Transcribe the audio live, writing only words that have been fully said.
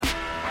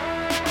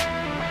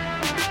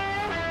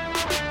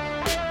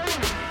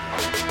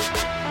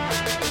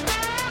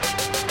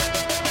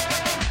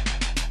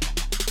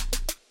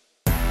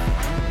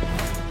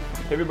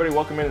Hey everybody,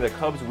 welcome into the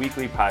Cubs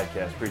Weekly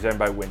Podcast presented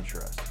by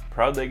Wintrust,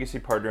 proud legacy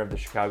partner of the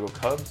Chicago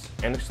Cubs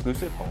and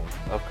exclusive home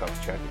of Cubs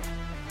Checking.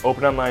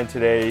 Open online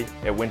today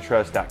at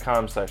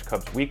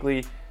wintrust.com/Cubs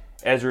Weekly.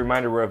 As a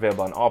reminder, we're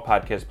available on all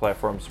podcast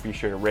platforms. Be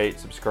sure to rate,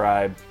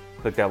 subscribe,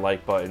 click that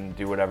like button,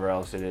 do whatever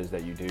else it is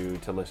that you do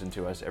to listen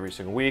to us every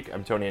single week.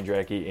 I'm Tony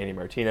Andracki, Andy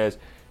Martínez,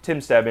 Tim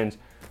Stebbins.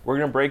 We're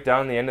going to break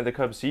down the end of the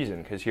Cubs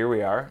season because here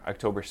we are,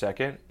 October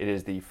 2nd. It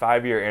is the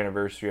 5-year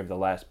anniversary of the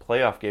last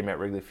playoff game at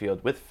Wrigley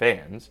Field with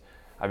fans.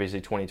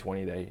 Obviously,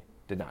 2020, they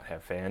did not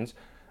have fans.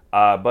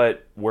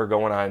 But we're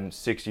going on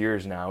 6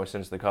 years now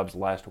since the Cubs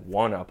last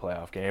won a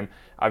playoff game.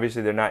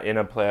 Obviously, they're not in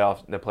the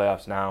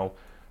playoffs now.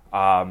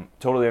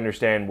 Totally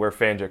understand where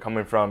fans are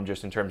coming from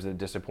just in terms of the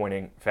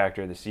disappointing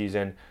factor of the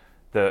season.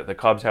 The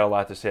Cubs had a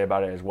lot to say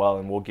about it as well,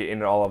 and we'll get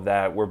into all of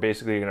that. We're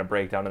basically going to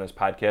break down in this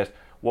podcast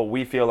what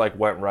we feel like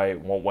went right,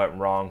 what went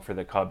wrong for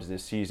the Cubs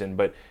this season.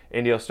 But,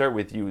 Andy, I'll start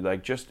with you.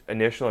 Like, just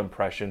initial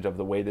impressions of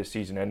the way this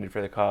season ended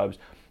for the Cubs,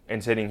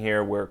 and sitting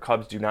here where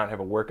Cubs do not have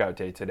a workout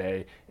day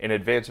today in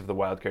advance of the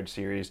wildcard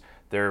series.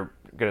 They're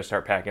going to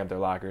start packing up their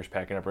lockers,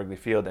 packing up Wrigley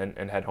Field,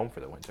 and head home for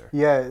the winter.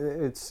 Yeah,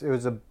 it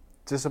was a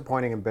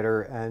disappointing and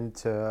bitter end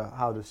to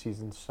how the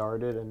season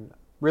started and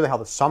really how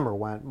the summer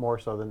went more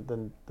so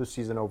than the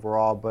season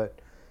overall.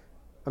 But,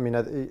 I mean,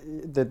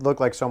 it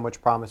looked like so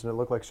much promise and it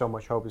looked like so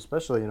much hope,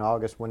 especially in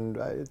August when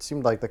it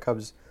seemed like the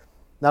Cubs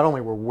not only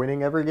were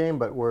winning every game,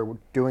 but were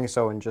doing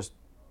so in just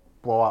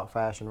blowout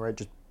fashion, right?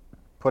 Just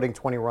putting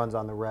 20 runs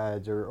on the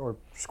Reds or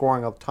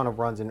scoring a ton of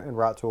runs en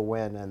route to a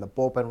win. And the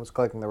bullpen was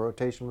clicking, the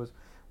rotation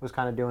was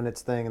kind of doing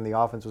its thing, and the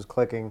offense was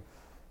clicking.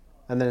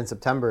 And then in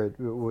September, it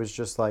was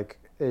just like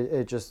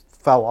it just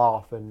fell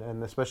off.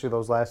 And especially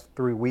those last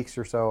 3 weeks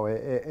or so,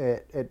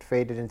 it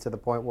faded into the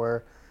point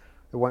where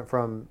it went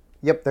from,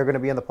 yep, they're going to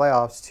be in the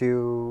playoffs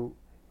to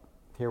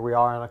here we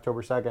are on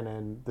October 2nd,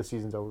 and the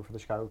season's over for the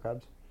Chicago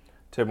Cubs.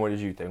 Tim, what did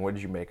you think? What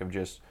did you make of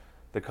just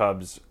the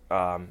Cubs?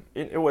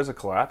 It was a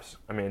collapse.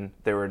 I mean,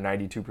 they were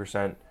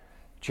 92%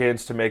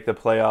 chance to make the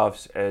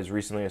playoffs as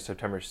recently as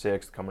September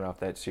 6th, coming off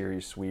that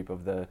series sweep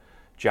of the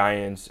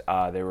Giants.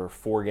 They were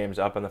 4 games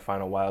up on the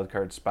final wild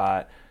card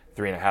spot,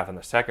 3.5 on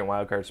the second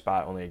wild card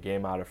spot, only a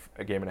game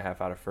and a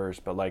half out of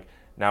first. But like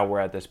now we're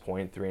at this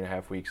point,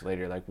 3.5 weeks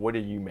later. Like, what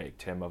did you make,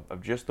 Tim,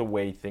 of just the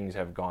way things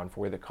have gone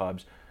for the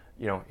Cubs?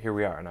 You know, here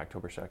we are on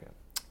October 2nd.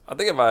 I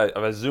think if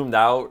I zoomed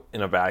out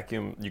in a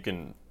vacuum, you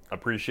can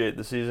appreciate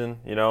the season.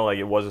 You know, like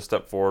it was a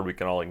step forward. We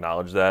can all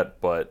acknowledge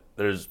that, but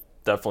there's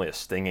definitely a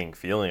stinging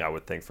feeling, I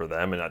would think, for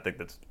them, and I think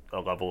that's a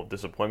level of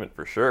disappointment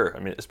for sure. I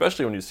mean,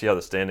 especially when you see how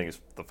the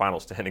final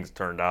standings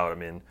turned out. I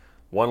mean,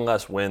 one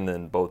less win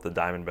than both the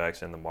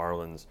Diamondbacks and the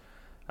Marlins,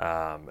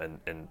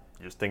 and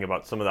just think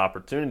about some of the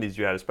opportunities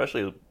you had,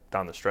 especially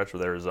down the stretch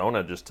with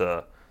Arizona, just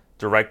to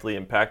directly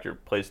impact your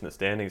place in the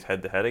standings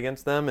head-to-head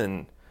against them.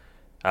 And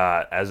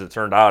as it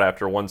turned out,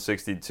 after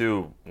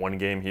 162, one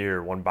game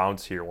here, one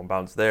bounce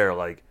there,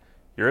 like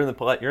you're in the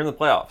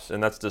playoffs,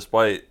 and that's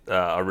despite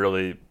a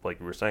really, like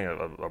we were saying,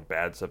 a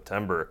bad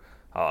September,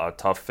 a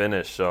tough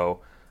finish.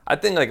 So I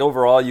think like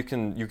overall you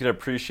can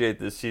appreciate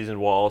this season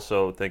while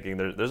also thinking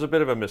there's a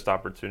bit of a missed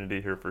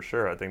opportunity here for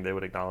sure. I think they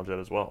would acknowledge that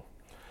as well.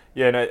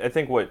 Yeah, and I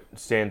think what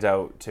stands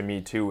out to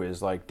me too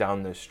is like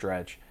down this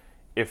stretch,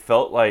 it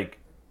felt like,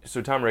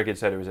 so Tom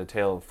Ricketts said it was a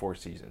tale of 4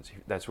 seasons.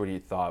 That's what he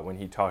thought when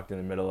he talked in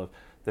the middle of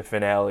the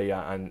finale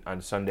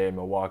on Sunday in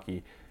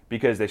Milwaukee,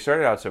 because they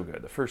started out so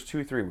good. The first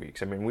 2-3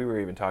 weeks, I mean, we were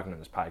even talking on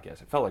this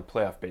podcast, it felt like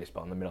playoff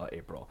baseball in the middle of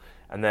April.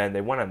 And then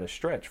they went on this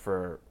stretch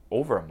for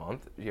over a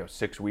month,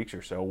 6 weeks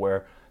or so,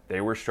 where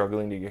they were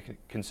struggling to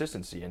get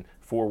consistency. And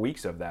 4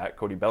 weeks of that,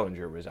 Cody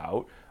Bellinger was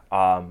out.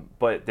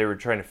 But they were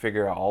trying to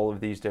figure out all of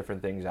these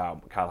different things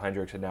out. Kyle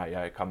Hendricks had not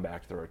yet come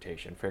back to the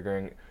rotation,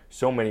 figuring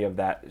so much of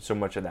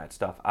that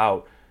stuff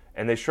out.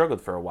 And they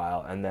struggled for a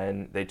while, and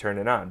then they turned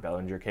it on.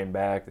 Bellinger came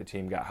back. The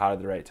team got hot at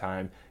the right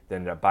time. They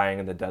ended up buying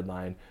at the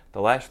deadline.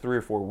 The last 3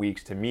 or 4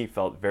 weeks, to me,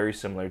 felt very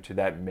similar to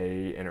that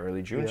May and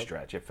early June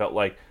stretch. It felt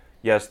like,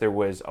 yes, there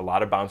was a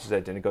lot of bounces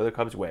that didn't go the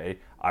Cubs' way.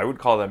 I would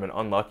call them an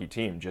unlucky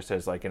team, just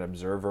as like an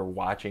observer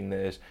watching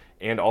this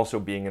and also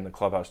being in the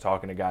clubhouse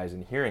talking to guys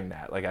and hearing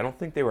that. Like, I don't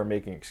think they were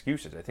making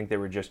excuses. I think they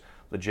were just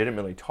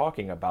legitimately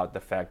talking about the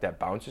fact that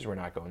bounces were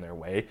not going their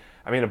way.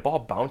 I mean, a ball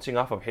bouncing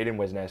off of Hayden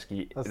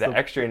Wesneski, that's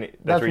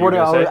what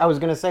I was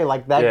going to say.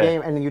 Like, that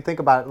game, and you think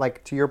about it,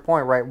 like, to your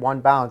point, right,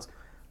 one bounce.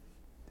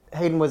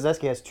 Hayden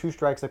Wesneski has 2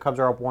 strikes. The Cubs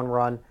are up 1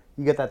 run.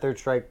 You get that 3rd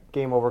strike,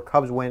 game over.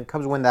 Cubs win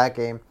that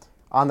game.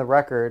 On the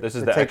record, this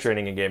is the extra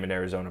inning game in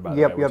Arizona, by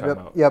the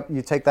way. Yep.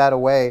 You take that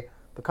away.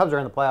 The Cubs are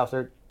in the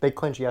playoffs. They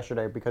clinched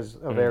yesterday because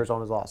of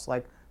Arizona's loss.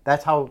 Like,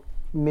 that's how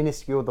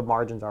minuscule the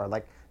margins are.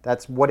 Like,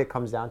 that's what it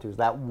comes down to, is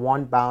that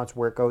one bounce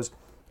where it goes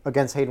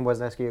against Hayden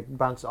Wesneski, it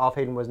bounces off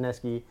Hayden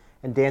Wesneski,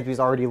 and Dansby's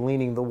already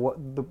leaning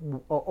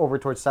over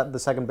towards the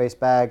second base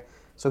bag.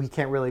 so he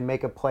can't really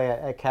make a play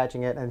at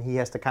catching it, and he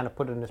has to kind of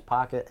put it in his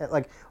pocket.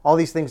 Like, all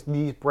these things,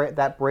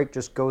 that break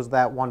just goes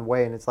that one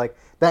way, and it's like,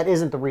 that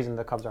isn't the reason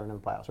the Cubs aren't in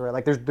the playoffs, right?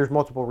 Like, there's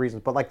multiple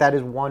reasons, but like, that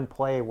is one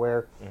play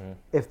where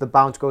if the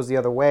bounce goes the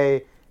other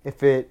way,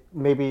 if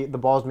maybe the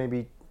ball's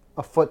maybe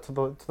a foot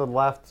to the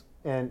left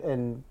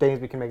and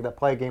Dansby can make that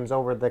play, game's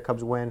over, the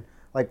Cubs win.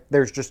 Like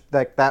there's just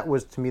that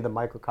was to me the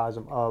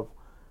microcosm of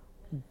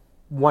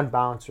one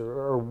bounce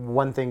or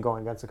one thing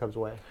going against the Cubs'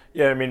 way.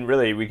 Yeah, I mean,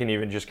 really, we can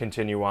even just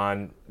continue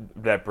on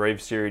that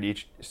Braves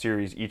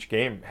series. Each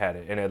game had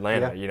it in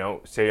Atlanta. Yeah. You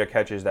know, Seiya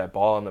catches that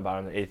ball in the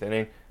bottom of the 8th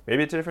inning.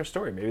 Maybe it's a different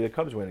story. Maybe the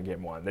Cubs win in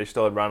Game 1. They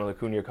still had Ronald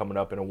Acuna coming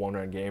up in a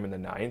 1-run game in the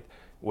 9th.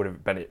 Would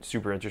have been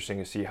super interesting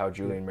to see how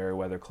Julian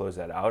Merriweather closed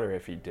that out, or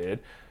if he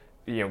did.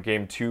 You know,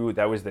 Game 2,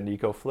 that was the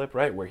Nico flip,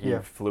 right, where he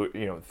threw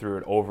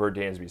it over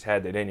Dansby's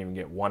head. They didn't even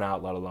get one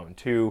out, let alone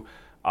two.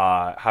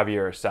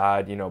 Javier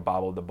Assad,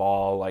 bobbled the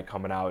ball, like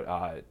coming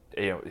out.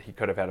 He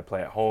could have had a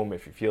play at home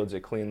if he fields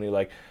it cleanly.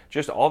 Like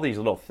just all these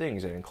little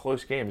things, and in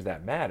close games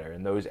that matter,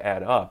 and those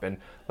add up. And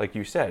like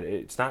you said,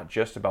 it's not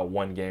just about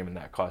one game and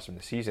that cost him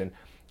the season.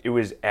 It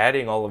was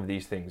adding all of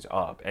these things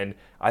up. And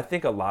I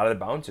think a lot of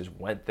the bounces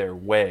went their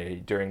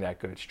way during that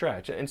good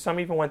stretch. And some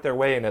even went their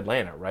way in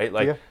Atlanta, right?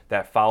 Like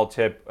that foul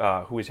tip,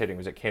 who was hitting?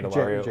 Was it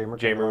Candelario?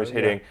 Jamer was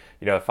hitting.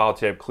 A foul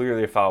tip,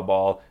 clearly a foul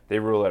ball. They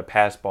rule it a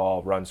pass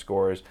ball, run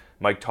scores.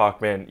 Mike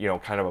Tauchman,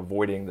 kind of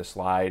avoiding the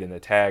slide and the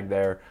tag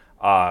there,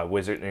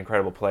 was an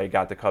incredible play.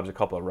 Got the Cubs a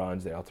couple of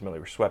runs. They ultimately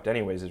were swept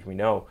anyways, as we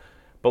know.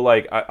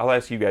 But, I'll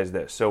ask you guys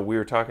this. So we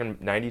were talking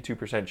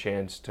 92%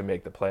 chance to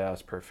make the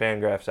playoffs per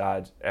Fangraphs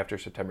odds after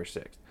September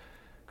 6th.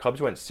 Cubs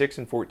went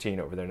 6-14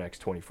 over their next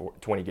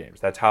 20 games.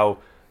 That's how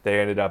they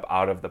ended up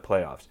out of the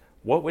playoffs.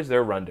 What was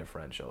their run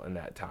differential in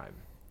that time?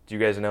 Do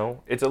you guys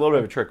know? It's a little bit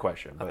of a trick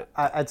question, but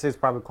I'd say it's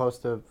probably close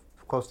to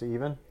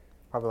even,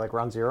 probably like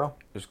around 0.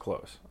 It was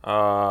close.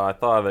 I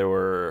thought they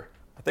were.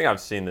 I think I've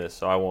seen this,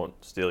 so I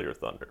won't steal your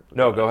thunder.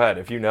 No, go ahead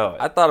if you know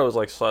it. I thought it was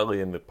like slightly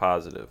in the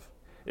positive.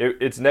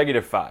 It's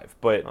 -5,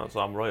 but so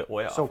I'm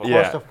way off. So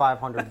close to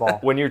 500 ball.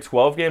 When you're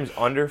 12 games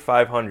under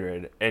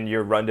 500 and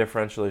your run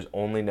differential is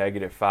only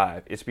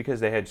 -5, it's because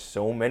they had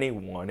so many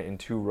 1- and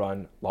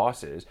 2-run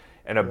losses,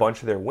 and a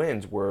bunch of their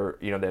wins were,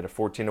 they had a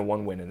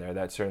 14-1 win in there.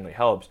 That certainly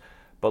helps.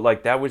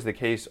 But that was the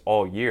case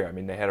all year. I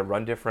mean, they had a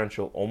run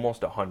differential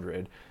almost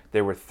 100.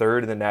 They were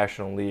 3rd in the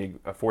National League,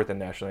 4th in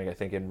the National League, I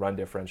think, in run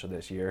differential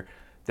this year.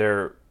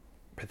 Their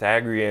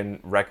Pythagorean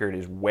record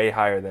is way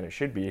higher than it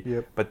should be.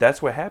 Yep. But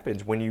that's what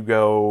happens when you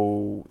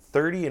go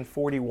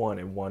 30-41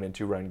 in 1- and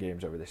 2-run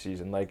games over the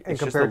season. And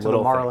compared to the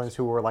Marlins,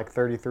 who were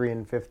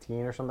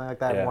 33-15 or something like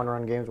that in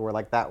 1-run games, where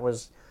that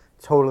was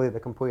totally the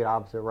complete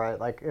opposite, right?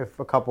 Like if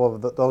a couple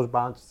of those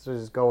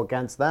bounces go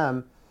against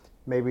them,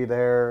 maybe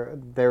they're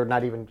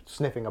not even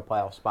sniffing a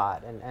playoff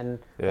spot. And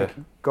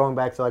going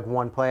back to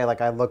one play,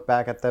 I look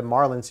back at the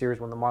Marlins series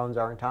when the Marlins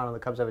are in town and the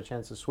Cubs have a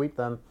chance to sweep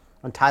them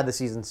and tie the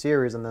season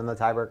series, and then the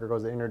tiebreaker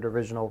goes to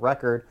interdivisional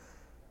record.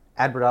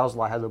 Adbert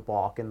Alzolay has a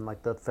balk in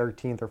the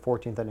 13th or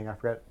 14th inning. I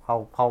forget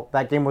how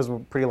that game was a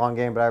pretty long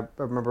game, but I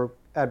remember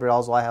Adbert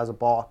Alzolay has a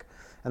balk,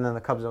 and then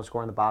the Cubs don't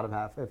score in the bottom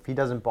half. If he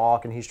doesn't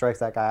balk and he strikes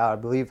that guy out, I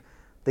believe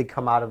they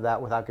come out of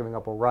that without giving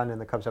up a run,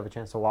 and the Cubs have a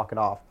chance to walk it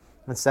off.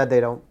 Instead,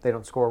 they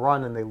don't score a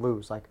run and they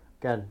lose.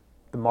 Again,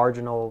 the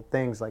marginal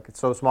things,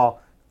 it's so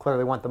small.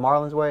 Clearly went the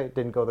Marlins' way, it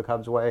didn't go the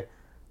Cubs' way.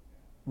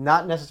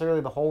 Not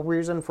necessarily the whole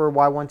reason for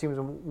why one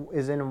team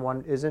is in and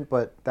one isn't,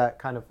 but that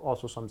kind of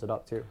also sums it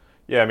up too.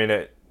 Yeah, I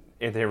mean,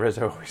 Anthony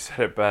Rizzo always said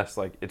it best.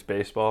 It's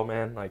baseball,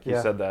 man. He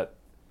said that,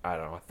 I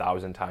don't know,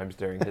 1,000 times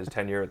during his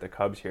tenure at the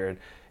Cubs here. And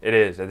it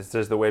is. This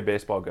is the way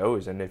baseball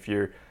goes. And if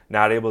you're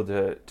not able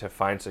to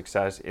find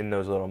success in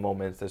those little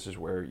moments, this is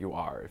where you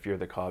are. If you're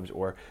the Cubs,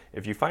 or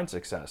if you find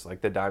success, like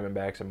the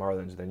Diamondbacks and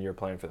Marlins, then you're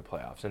playing for the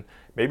playoffs. And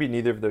maybe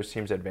neither of those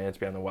teams advance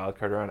beyond the wild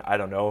card round. I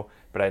don't know.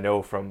 But I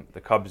know from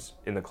the Cubs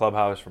in the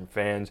clubhouse, from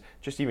fans,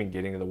 just even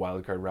getting to the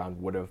wild card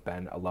round would have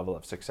been a level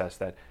of success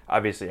that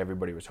obviously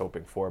everybody was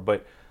hoping for.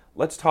 But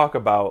let's talk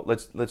about,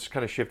 let's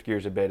kind of shift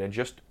gears a bit and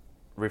just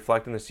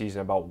reflect on the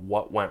season about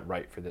what went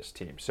right for this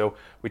team. So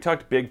we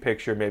talked big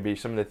picture, maybe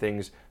some of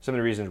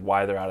the reasons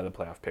why they're out of the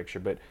playoff picture.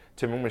 But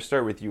Tim, I'm going to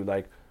start with you.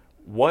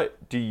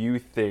 What do you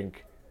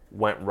think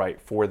went right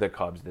for the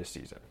Cubs this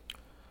season?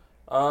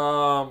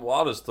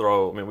 I'll just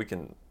throw. We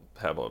can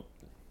have a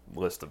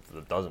list of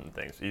a dozen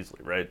things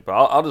easily, right? But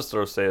I'll just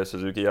throw Seiya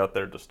Suzuki out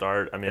there to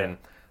start.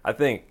 I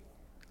think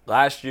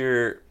last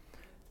year,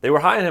 they were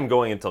high on him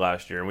going into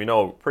last year, and we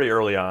know pretty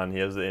early on he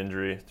has the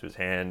injury to his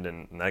hand,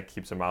 and that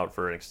keeps him out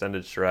for an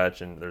extended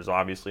stretch, and there's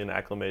obviously an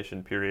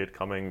acclimation period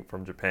coming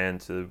from Japan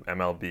to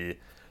MLB.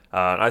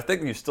 And I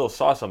think you still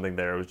saw something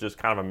there. It was just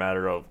kind of a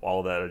matter of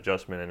all that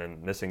adjustment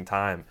and missing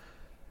time.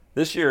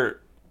 This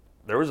year,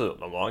 there was a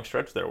long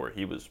stretch there where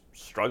he was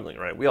struggling,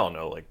 right? We all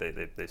know,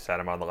 they sat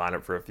him on the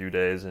lineup for a few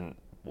days, and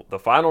the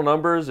final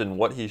numbers and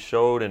what he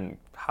showed and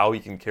how he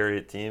can carry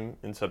a team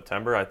in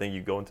September, I think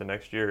you go into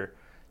next year,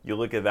 you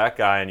look at that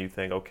guy and you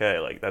think,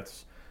 okay,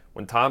 that's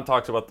when Tom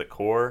talks about the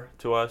core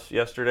to us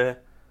yesterday,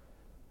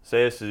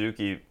 Seiya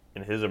Suzuki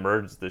in his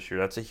emergence this year,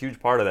 that's a huge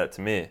part of that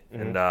to me.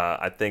 Mm-hmm. And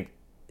I think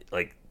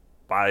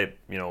by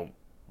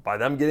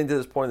them getting to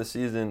this point in the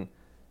season,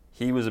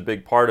 he was a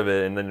big part of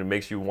it, and then it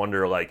makes you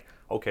wonder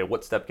okay,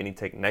 what step can he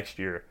take next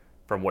year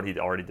from what he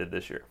already did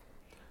this year?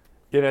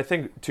 Yeah, and I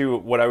think, too,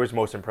 what I was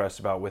most impressed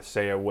about with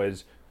Seiya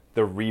was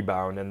the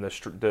rebound and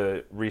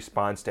the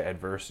response to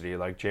adversity.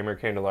 Like, Jeimer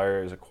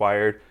Candelario is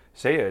acquired.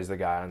 Seiya is the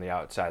guy on the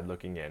outside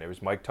looking in. It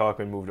was Mike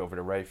Tauchman moved over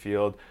to right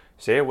field.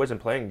 Seiya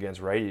wasn't playing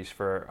against righties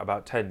for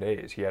about 10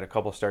 days. He had a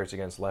couple starts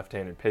against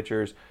left-handed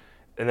pitchers.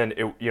 And then,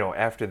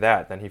 after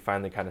that, then he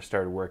finally kind of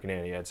started working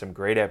in. He had some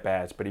great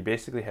at-bats, but he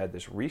basically had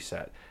this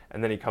reset.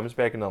 And then he comes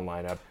back into the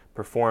lineup,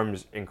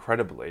 performs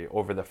incredibly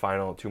over the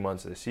final 2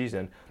 months of the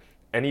season.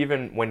 And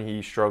even when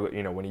he struggled,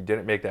 when he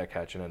didn't make that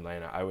catch in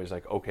Atlanta, I was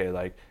like, okay,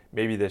 like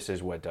maybe this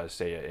is what does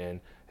Seiya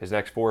in. His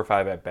next 4 or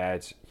 5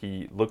 at-bats,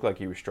 he looked like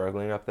he was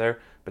struggling up there.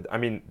 But, I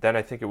mean, then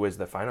I think it was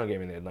the final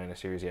game in the Atlanta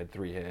series, he had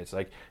 3 hits.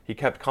 Like, he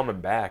kept coming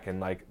back, and,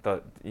 like,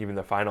 even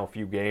the final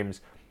few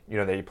games,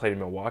 that he played in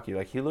Milwaukee,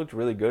 like, he looked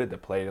really good at the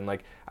plate. And,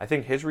 like, I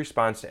think his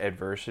response to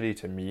adversity,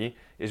 to me,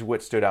 is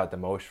what stood out the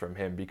most from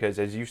him. Because,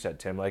 as you said,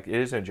 Tim, like, it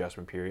is an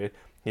adjustment period.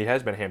 He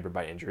has been hampered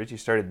by injuries. He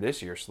started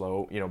this year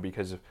slow,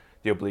 because of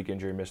the oblique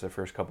injury, missed the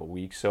first couple of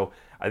weeks. So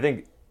I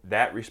think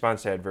that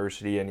response to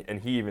adversity,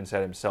 and he even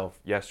said himself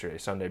yesterday,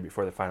 Sunday,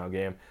 before the final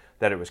game,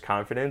 that it was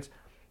confidence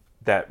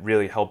that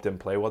really helped him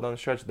play well down the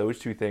stretch. Those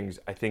 2 things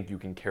I think you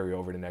can carry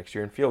over to next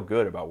year and feel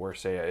good about where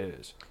Seiya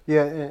is.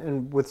 Yeah,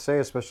 and with Seiya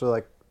especially,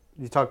 like,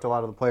 you talk to a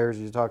lot of the players,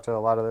 you talk to a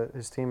lot of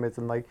his teammates,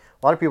 and, like,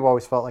 a lot of people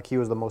always felt like he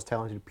was the most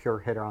talented pure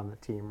hitter on the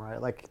team, right?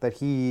 Like, that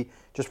he,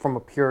 just from a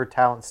pure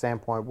talent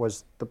standpoint,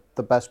 was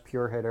the best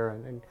pure hitter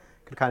and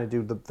could kind of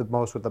do the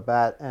most with the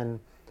bat. And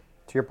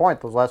to your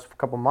point, those last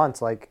couple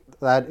months, like,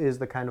 that is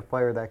the kind of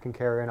player that can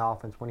carry an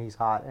offense when he's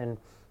hot. And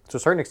to a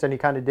certain extent, he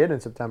kind of did in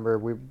September.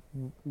 We'll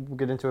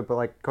get into it, but,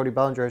 like, Cody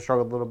Bellinger has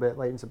struggled a little bit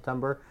late in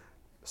September.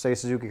 Seiya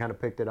Suzuki kind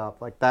of picked it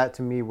up. Like, that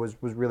to me was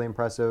really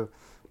impressive.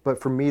 But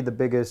for me, the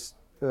biggest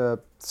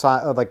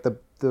sign, like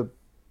the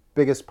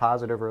biggest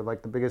positive, or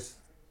like the biggest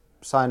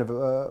sign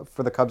of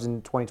for the Cubs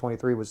in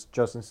 2023 was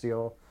Justin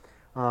Steele.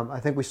 I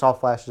think we saw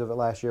flashes of it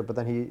last year, but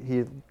then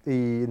he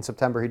in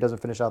September he doesn't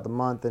finish out the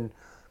month, and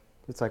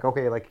it's like,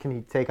 okay, like, can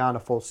he take on a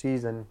full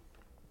season?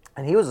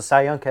 And he was a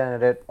Cy Young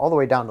candidate all the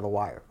way down to the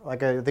wire.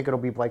 Like, I think it'll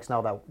be Blake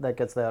Snell that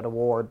gets that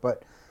award,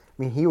 but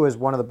I mean, he was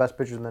one of the best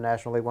pitchers in the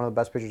National League, one of the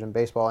best pitchers in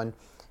baseball,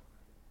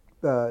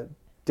 and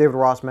David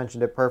Ross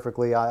mentioned it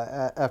perfectly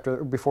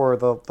before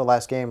the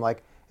last game.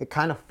 Like, it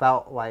kind of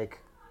felt like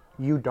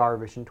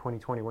Darvish in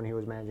 2020 when he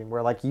was managing,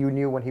 where, like, you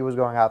knew when he was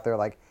going out there,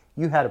 like,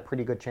 you had a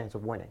pretty good chance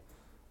of winning.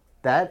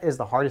 That is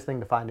the hardest thing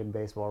to find in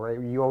baseball, right?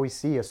 You always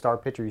see a star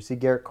pitcher. You see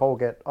Garrett Cole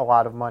get a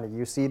lot of money.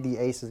 You see the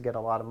aces get a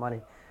lot of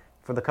money.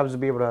 For the Cubs to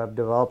be able to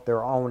develop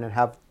their own and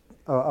have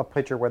a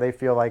pitcher where they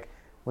feel like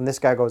when this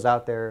guy goes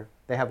out there,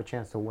 they have a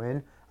chance to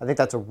win, I think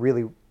that's a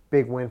really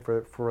big win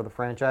for the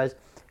franchise.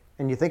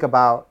 And you think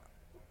about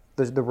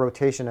the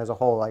rotation as a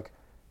whole, like,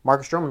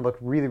 Marcus Stroman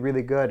looked really,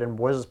 really good and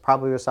was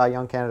probably a Cy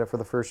Young candidate for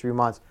the first few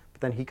months,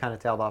 but then he kind of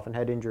tailed off and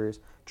had injuries.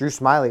 Drew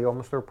Smyly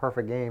almost threw a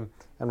perfect game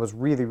and was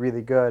really,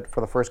 really good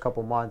for the first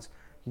couple months.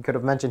 You could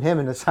have mentioned him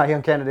in the Cy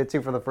Young candidate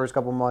too for the first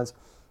couple months.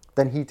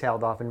 Then he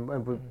tailed off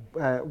and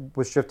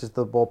was shifted to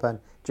the bullpen.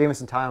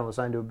 Jamison Tynan was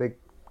signed to a big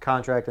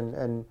contract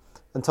and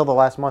until the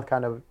last month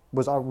kind of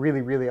was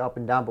really, really up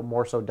and down, but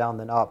more so down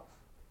than up.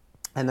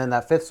 And then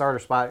that 5th starter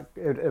spot,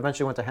 it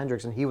eventually went to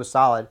Hendricks, and he was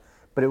solid.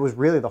 But it was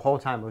really the whole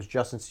time it was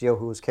Justin Steele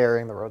who was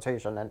carrying the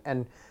rotation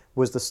and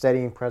was the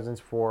steadying presence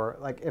for,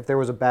 like, if there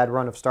was a bad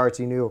run of starts,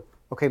 you knew,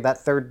 okay, that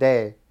 3rd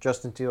day,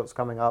 Justin Steele's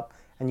coming up,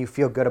 and you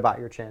feel good about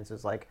your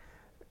chances. Like,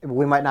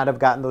 we might not have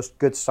gotten those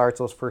good starts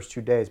those first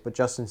 2 days, but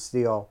Justin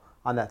Steele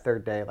on that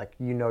 3rd day, like,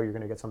 you know you're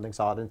going to get something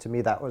solid. And to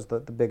me, that was the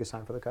biggest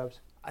sign for the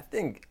Cubs. I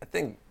think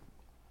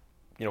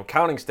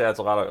counting stats,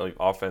 a lot of, like,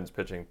 offense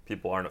pitching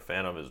people aren't a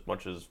fan of as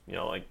much as,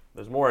 like,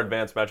 there's more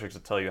advanced metrics to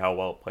tell you how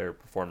well a player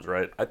performs,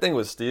 right? I think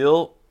with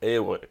Steele,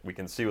 we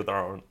can see with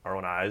our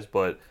own eyes,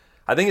 but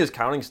I think his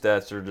counting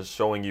stats are just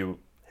showing you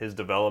his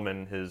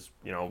development, his,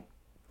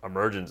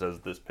 emergence as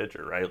this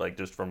pitcher, right? Like,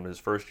 just from his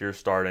first year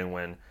starting,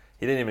 when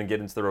he didn't even get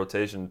into the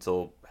rotation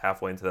until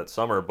halfway into that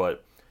summer,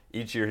 but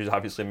each year he's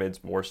obviously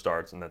made more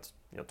starts, and that's,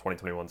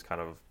 2021's kind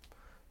of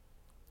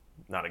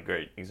not a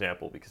great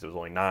example because it was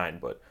only 9,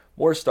 but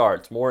more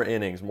starts, more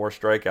innings, more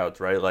strikeouts,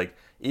 right? Like,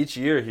 each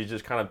year he's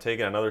just kind of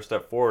taken another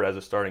step forward as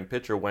a starting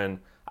pitcher, when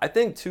I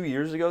think 2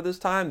 years ago this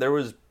time there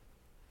was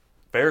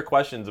fair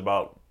questions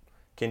about,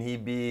 can he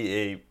be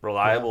a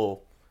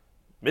reliable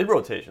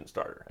mid-rotation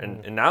starter?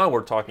 And now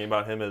we're talking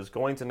about him as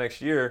going to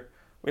next year,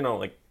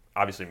 like,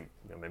 obviously,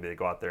 maybe they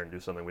go out there and do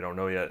something we don't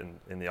know yet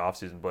in the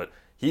offseason, but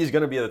he's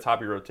going to be at the top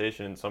of your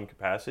rotation in some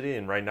capacity,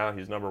 and right now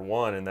he's number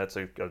 1, and that's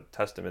a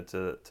testament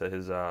to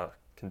his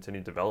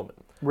continued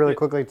development. Really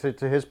quickly,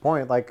 to his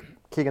point, like,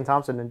 Keegan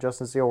Thompson and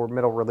Justin Steele were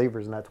middle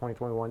relievers in that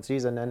 2021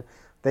 season, and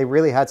they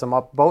really had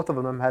both of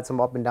them had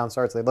some up and down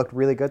starts. They looked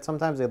really good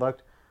sometimes. They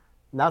looked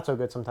not so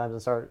good sometimes in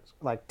starts.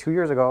 Like, 2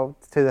 years ago,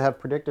 to have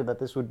predicted that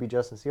this would be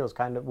Justin Steele's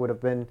would have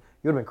been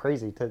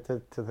crazy to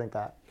think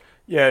that.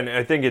 Yeah, and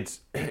I think it's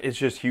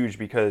just huge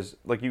because,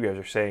 like you guys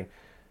are saying,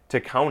 to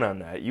count on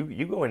that,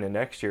 you go into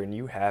next year and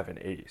you have an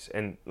ace.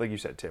 And like you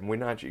said, Tim, we're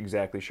not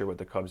exactly sure what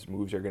the Cubs'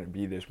 moves are going to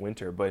be this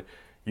winter, but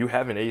you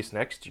have an ace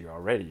next year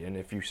already. And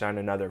if you sign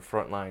another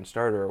frontline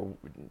starter or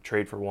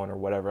trade for one or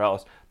whatever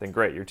else, then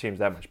great, your team's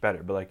that much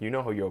better. But like, you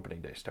know who your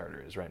opening day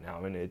starter is right now.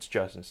 I mean, it's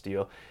Justin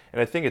Steele.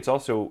 And I think it's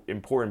also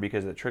important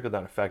because of the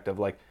trickle-down effect of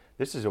like,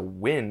 this is a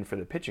win for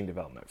the pitching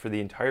development for the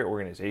entire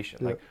organization.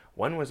 Yep. Like,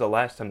 when was the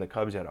last time the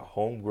Cubs had a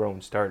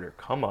homegrown starter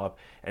come up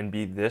and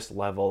be this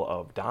level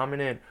of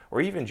dominant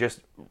or even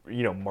just,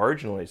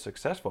 marginally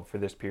successful for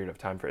this period of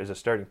time as a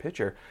starting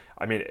pitcher?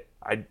 I mean,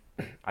 I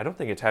don't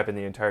think it's happened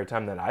the entire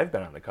time that I've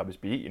been on the Cubs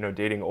beat,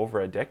 dating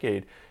over a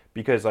decade,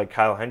 because like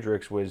Kyle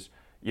Hendricks was,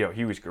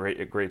 he was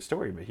a great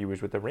story, but he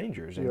was with the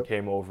Rangers and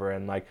came over,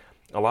 and like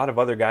a lot of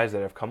other guys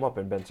that have come up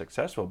and been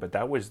successful, but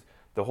that was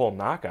the whole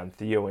knock on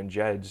Theo and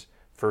Jed's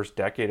first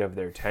decade of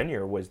their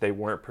tenure, was they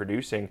weren't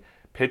producing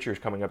pitchers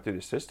coming up through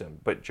the system.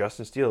 But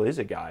Justin Steele is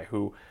a guy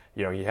who,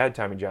 he had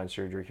Tommy John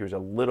surgery. He was a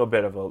little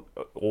bit of an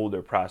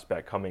older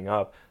prospect coming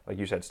up, like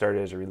you said,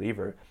 started as a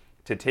reliever.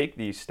 To take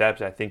these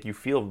steps, I think you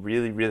feel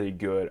really, really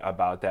good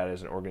about that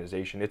as an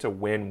organization. It's a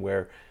win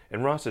where,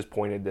 and Ross has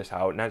pointed this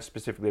out, not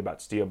specifically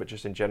about Steele, but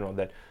just in general,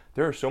 that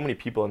there are so many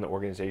people in the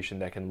organization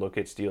that can look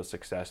at Steele's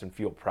success and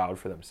feel proud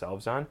for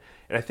themselves on.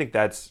 And I think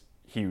that's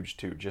huge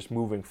too. Just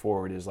moving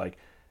forward is like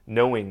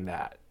knowing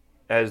that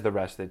as the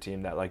rest of the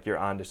team, that like you're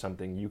onto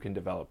something, you can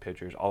develop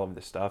pitchers, all of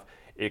this stuff.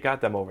 It got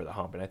them over the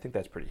hump, and I think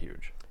that's pretty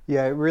huge.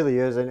 Yeah, it really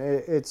is, and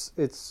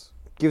it's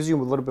gives you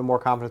a little bit more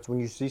confidence when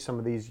you see some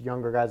of these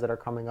younger guys that are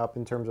coming up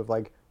in terms of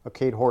like a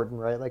Cade Horton,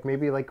 right? Like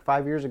maybe like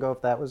 5 years ago,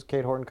 if that was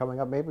Cade Horton coming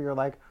up, maybe you're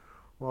like,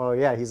 well,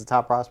 yeah, he's a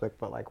top prospect,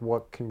 but like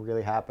what can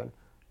really happen?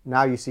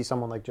 Now you see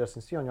someone like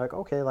Justin Steele, and you're like,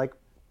 okay, like,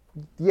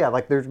 yeah,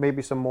 like there's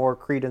maybe some more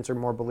credence or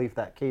more belief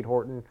that Cade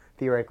Horton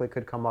theoretically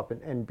could come up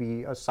and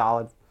be a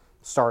solid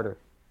starter.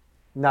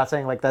 Not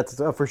saying like that's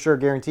a for sure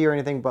guarantee or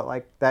anything, but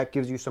like that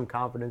gives you some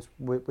confidence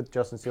with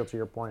Justin Steele, to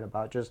your point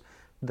about just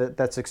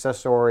that success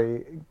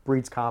story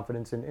breeds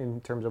confidence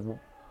in terms of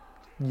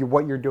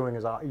what you're doing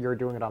you're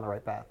doing it on the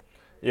right path.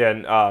 Yeah,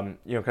 and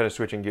kind of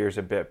switching gears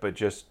a bit, but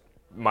just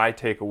my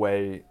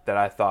takeaway that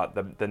I thought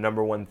the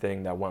number one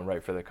thing that went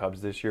right for the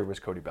Cubs this year was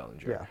Cody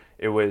Bellinger. Yeah.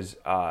 It was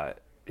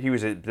he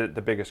was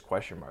the biggest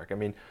question mark. I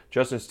mean,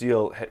 Justin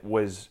Steele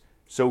was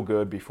so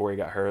good before he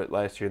got hurt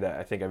last year that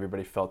I think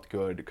everybody felt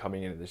good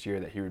coming into this year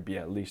that he would be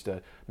at least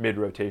a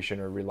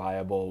mid-rotation or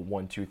reliable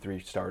 1, 2, 3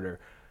 starter.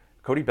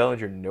 Cody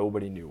Bellinger,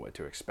 nobody knew what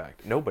to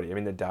expect. Nobody. I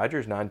mean, the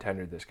Dodgers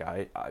non-tendered this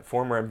guy.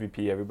 Former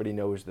MVP, everybody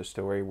knows the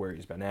story where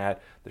he's been at,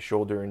 the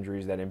shoulder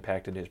injuries that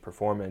impacted his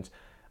performance.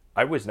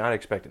 I was not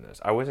expecting this.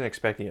 I wasn't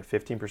expecting a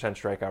 15%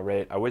 strikeout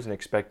rate. I wasn't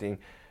expecting,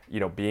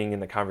 being in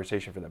the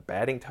conversation for the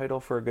batting title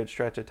for a good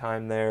stretch of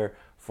time there,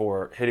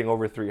 for hitting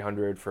over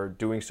 300, for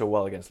doing so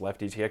well against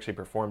lefties. He actually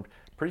performed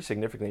pretty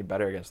significantly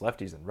better against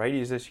lefties than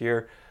righties this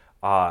year.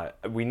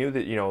 We knew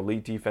that,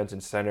 elite defense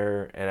in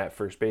center and at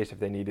first base if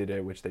they needed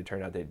it, which they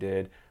turned out they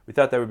did. We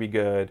thought that would be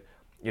good.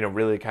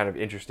 Really kind of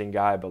interesting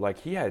guy, but like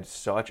he had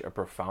such a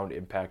profound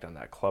impact on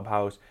that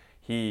clubhouse.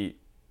 He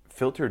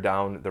filtered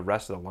down the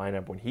rest of the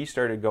lineup. When he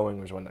started going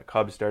was when the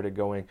Cubs started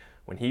going.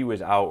 When he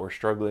was out or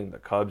struggling, the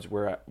Cubs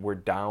were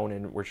down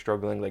and were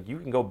struggling. Like, you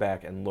can go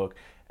back and look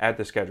at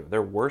the schedule.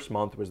 Their worst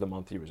month was the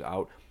month he was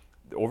out.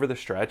 Over the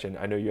stretch, and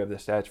I know you have the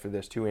stats for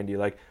this too, Andy,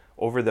 like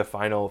over the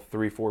final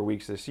 3-4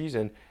 weeks of the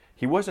season,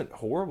 he wasn't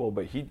horrible,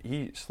 but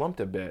he slumped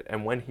a bit.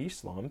 And when he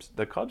slumps,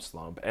 the Cubs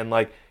slump. And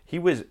like, he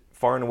was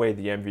far and away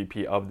the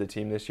MVP of the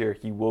team this year.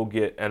 He will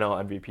get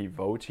NL MVP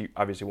votes. He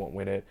obviously won't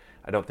win it.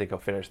 I don't think he'll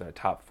finish in the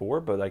top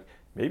 4, but like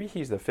maybe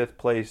he's the 5th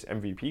place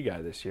MVP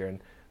guy this year.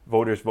 And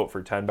voters vote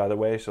for 10, by the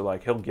way. So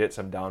like he'll get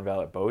some down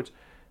ballot votes.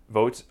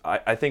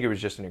 I think it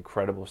was just an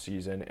incredible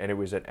season, and it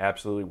was an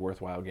absolutely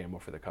worthwhile gamble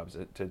for the Cubs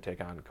to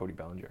take on Cody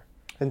Bellinger.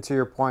 And to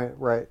your point,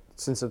 right,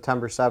 since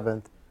September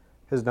 7th,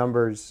 his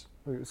numbers.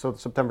 So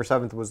September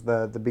 7th was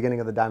the beginning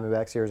of the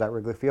Diamondback series at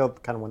Wrigley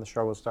Field, kind of when the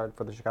struggles started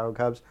for the Chicago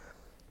Cubs.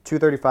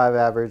 235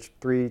 average,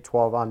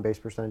 312 on base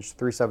percentage,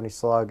 370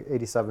 slug,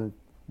 87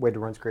 weighted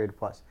runs created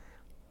plus.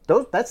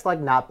 That's like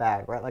not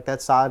bad, right? Like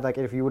that's solid. Like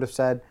if you would have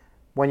said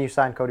when you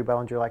signed Cody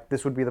Bellinger, like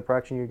this would be the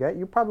production you get,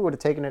 you probably would have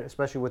taken it,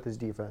 especially with his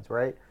defense,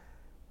 right?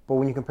 But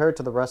when you compare it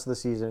to the rest of the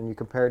season, and you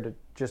compare it to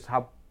just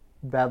how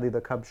badly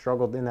the Cubs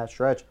struggled in that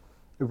stretch,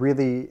 it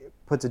really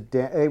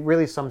it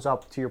really sums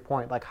up, to your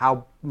point, like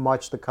how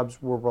much the Cubs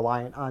were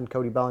reliant on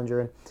Cody Bellinger.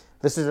 And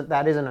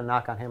that isn't a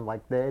knock on him. Like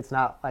it's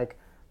not like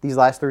these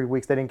last 3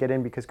 weeks they didn't get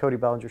in because Cody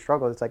Bellinger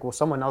struggled. It's like, well,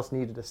 someone else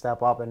needed to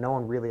step up, and no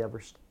one really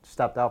ever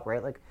stepped up,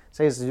 right? Like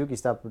say Suzuki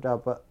stepped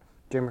up, but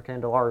Jeimer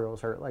Candelario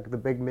was hurt. Like the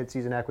big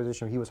midseason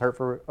acquisition, he was hurt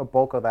for a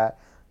bulk of that.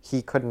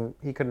 He couldn't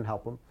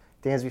help him.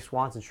 Dansby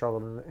Swanson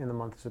struggled in the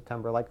month of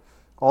September. Like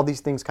all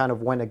these things kind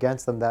of went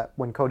against them, that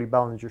when Cody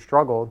Bellinger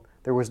struggled,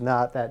 there was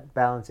not that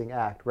balancing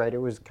act, right? It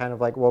was kind of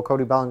like, well,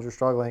 Cody Bellinger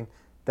struggling,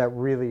 that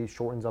really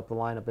shortens up the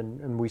lineup,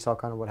 and we saw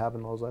kind of what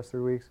happened those last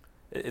 3 weeks.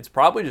 It's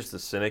probably just the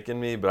cynic in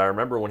me, but I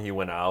remember when he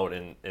went out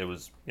and it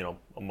was,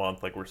 a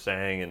month like we're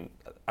saying, and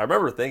I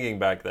remember thinking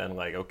back then,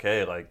 like,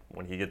 okay, like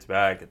when he gets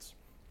back, it's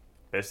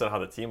based on how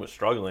the team was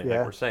struggling. Yeah.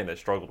 Like we're saying, they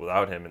struggled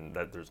without him, and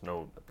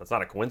that's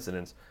not a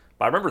coincidence.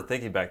 But I remember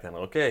thinking back then,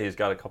 okay, he's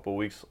got a couple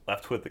weeks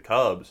left with the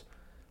Cubs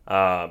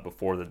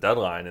before the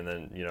deadline, and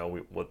then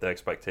what the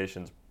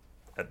expectations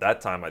at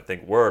that time I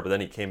think were. But then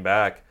he came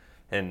back,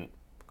 and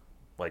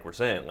like we're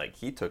saying, like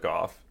he took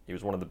off. He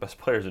was one of the best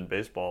players in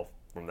baseball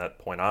from that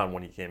point on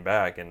when he came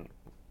back, and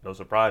no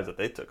surprise that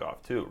they took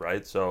off too,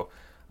 right? So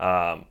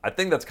I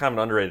think that's kind of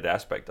an underrated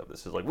aspect of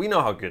this. Is like we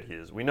know how good he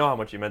is, we know how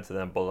much he meant to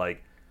them, but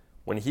like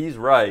when he's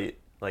right,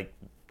 like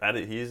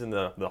he's in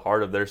the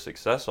heart of their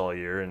success all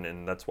year,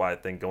 and that's why I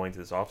think going to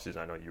this offseason,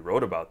 I know you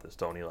wrote about this,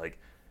 Tony, like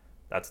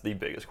that's the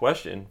biggest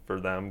question for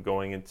them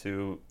going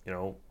into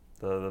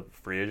the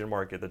free agent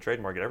market, the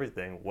trade market,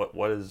 everything. What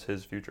does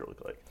his future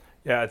look like?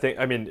 Yeah,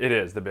 I mean, it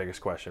is the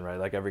biggest question, right?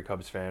 Like every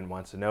Cubs fan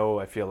wants to know.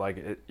 I feel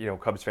like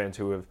Cubs fans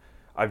who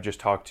I've just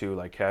talked to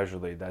like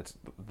casually, that's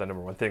the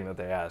number one thing that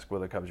they ask: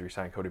 will the Cubs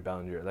re-sign Cody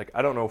Bellinger? Like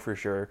I don't know for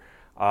sure.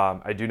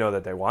 I do know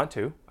that they want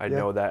to. I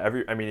know that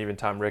even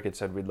Tom Ricketts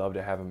said we'd love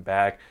to have him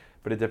back,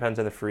 but it depends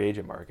on the free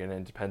agent market, and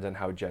it depends on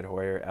how Jed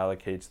Hoyer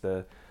allocates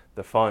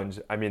the funds.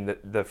 I mean,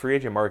 the free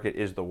agent market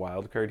is the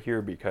wild card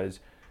here, because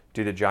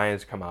do the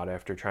Giants come out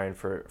after trying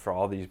for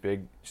all these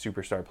big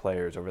superstar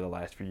players over the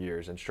last few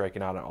years and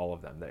striking out on all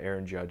of them, the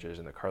Aaron Judges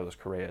and the Carlos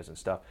Correas and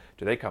stuff,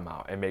 do they come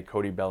out and make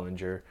Cody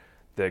Bellinger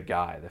the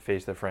guy, the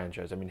face of the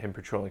franchise? I mean, him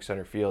patrolling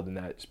center field in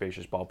that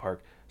spacious ballpark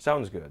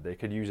sounds good. They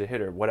could use a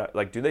hitter.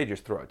 Like, do they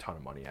just throw a ton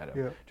of money at him?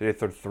 Yeah. Do they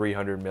throw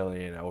 $300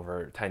 million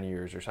over 10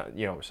 years or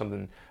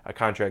something? A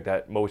contract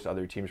that most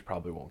other teams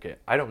probably won't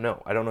get. I don't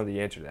know. I don't know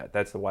the answer to that.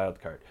 That's the wild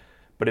card.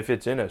 But if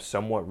it's in a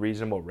somewhat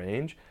reasonable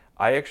range,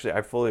 I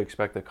fully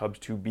expect the Cubs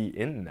to be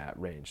in that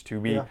range, to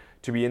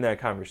be in that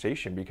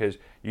conversation, because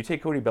you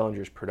take Cody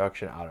Bellinger's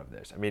production out of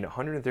this. I mean,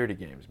 130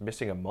 games,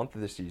 missing a month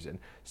of the season,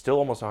 still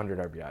almost 100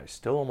 RBIs,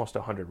 still almost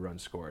 100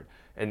 runs scored.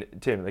 And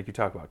Tim, like you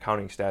talk about,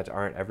 counting stats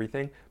aren't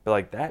everything, but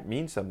like that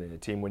means something to the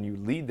team when you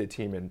lead the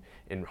team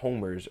in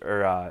homers,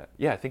 or I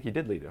think he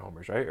did lead in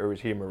homers, right? Or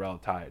was he and Morel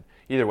tied?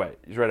 Either way,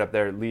 he's right up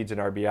there, leads in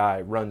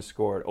RBI, runs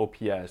scored,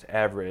 OPS,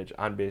 average,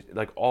 on base,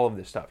 like all of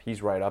this stuff.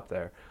 He's right up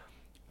there.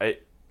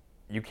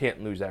 You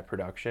can't lose that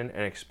production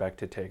and expect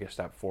to take a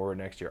step forward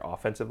next year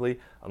offensively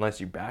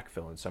unless you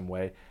backfill in some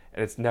way.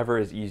 And it's never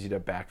as easy to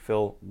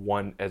backfill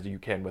one as you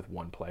can with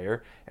one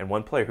player. And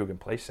one player who can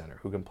play center,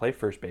 who can play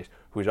first base,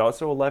 who's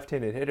also a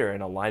left-handed hitter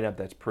in a lineup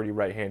that's pretty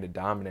right-handed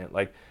dominant.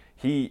 Like,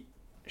 he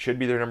should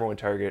be their number one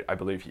target. I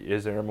believe he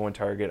is their number one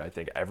target. I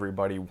think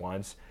everybody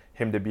wants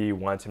him to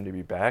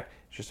be back.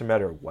 It's just a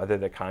matter of whether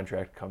the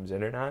contract comes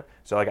in or not.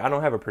 So, like, I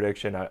don't have a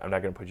prediction. I'm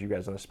not going to put you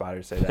guys on the spot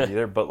or say that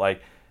either. But,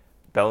 like,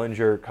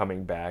 Bellinger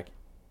coming back,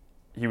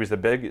 he was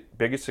the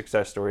biggest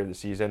success story of the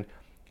season.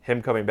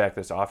 Him coming back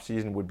this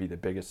offseason would be the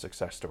biggest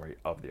success story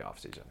of the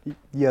offseason.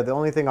 Yeah, the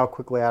only thing I'll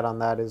quickly add on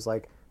that is,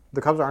 like, the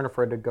Cubs aren't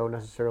afraid to go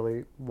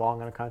necessarily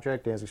long on a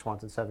contract. Dansby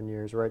Swanson 7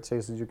 years, right?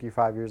 Seiya Suzuki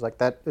 5 years. Like,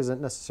 that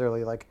isn't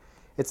necessarily, like,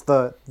 it's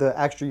the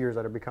extra years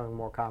that are becoming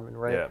more common,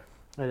 right?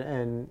 Yeah.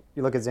 And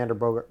you look at Xander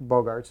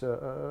Bogaerts,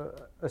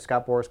 a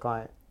Scott Boras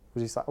client.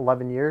 Was he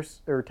 11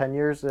 years or 10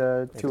 years,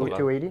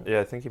 280?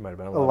 Yeah, I think he might have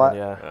been 11,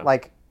 yeah.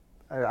 Like,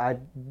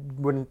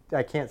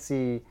 I can't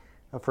see,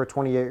 for a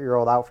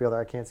 28-year-old outfielder,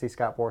 I can't see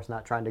Scott Boras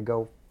not trying to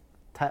go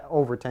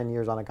over 10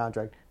 years on a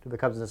contract. Do the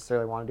Cubs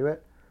necessarily want to do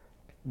it?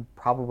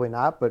 Probably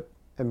not, but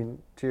I mean,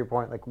 to your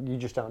point, like, you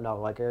just don't know.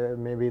 Like,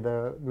 maybe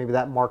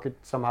that market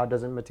somehow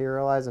doesn't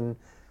materialize, and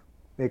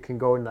it can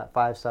go in that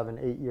 5, 7,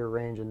 8 year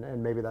range,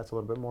 and maybe that's a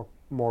little bit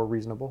more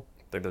reasonable.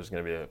 I think there's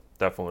going to be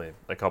definitely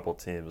a couple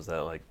teams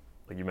that, like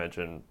you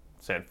mentioned,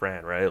 San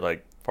Fran, right?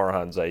 Like,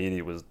 Farhan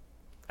Zaidi was,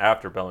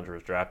 after Bellinger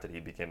was drafted, he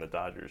became the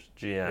Dodgers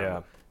GM.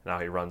 Yeah. Now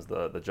he runs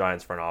the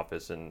Giants front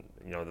office, and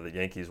the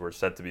Yankees were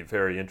said to be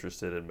very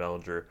interested in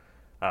Bellinger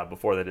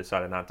before they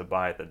decided not to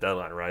buy at the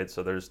deadline, right?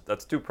 So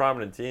that's two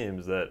prominent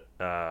teams that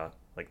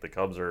like the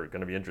Cubs are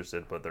going to be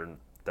interested, but they're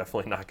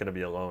definitely not going to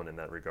be alone in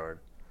that regard.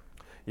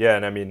 Yeah,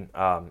 and I mean,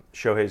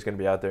 Shohei's going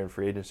to be out there in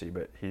free agency,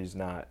 but he's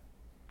not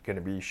going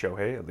to be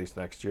Shohei, at least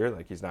next year.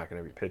 Like, he's not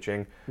going to be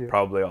pitching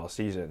probably all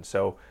season.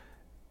 So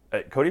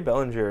Cody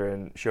Bellinger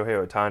and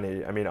Shohei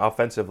Ohtani, I mean,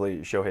 offensively,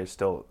 Shohei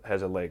still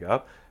has a leg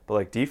up, but,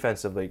 like,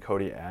 defensively,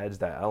 Cody adds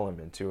that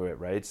element to it,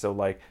 right? So,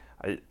 like,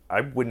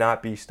 I would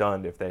not be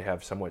stunned if they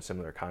have somewhat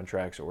similar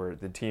contracts, or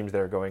the teams that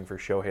are going for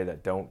Shohei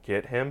that don't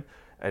get him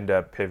end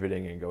up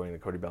pivoting and going the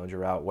Cody Bellinger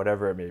route,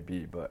 whatever it may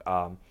be. But,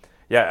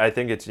 yeah, I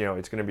think it's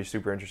going to be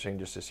super interesting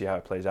just to see how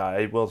it plays out.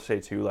 I will say,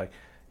 too, like,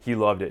 he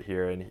loved it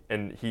here,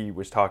 and he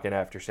was talking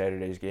after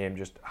Saturday's game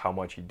just how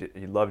much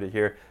he loved it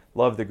here,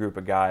 loved the group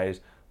of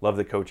guys, loved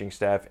the coaching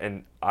staff,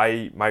 and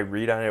my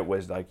read on it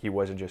was, like, he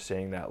wasn't just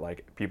saying that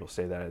like people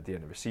say that at the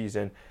end of a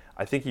season.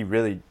 I think he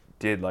really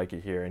did like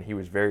it here, and he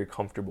was very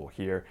comfortable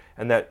here,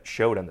 and that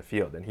showed on the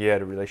field. And he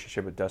had a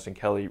relationship with Dustin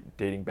Kelly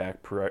dating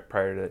back prior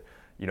to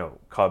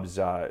Cubs,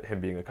 him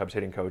being a Cubs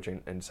hitting coach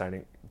and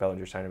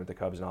Bellinger signing with the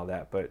Cubs and all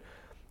that. But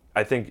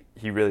I think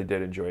he really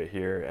did enjoy it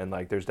here, and,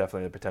 like, there's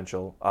definitely the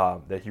potential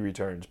that he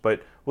returns.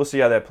 But we'll see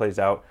how that plays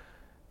out.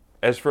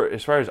 As far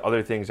as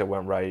other things that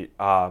went right,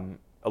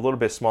 a little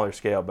bit smaller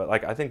scale, but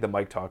like I think the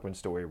Mike Tauchman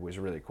story was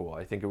really cool.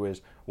 I think it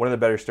was one of the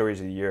better stories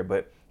of the year,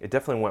 but it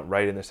definitely went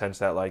right in the sense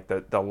that like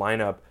the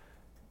lineup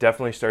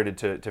definitely started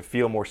to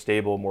feel more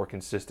stable, more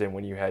consistent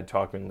when you had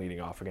Tauchman leading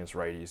off against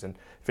righties, and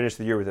finished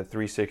the year with a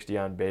 360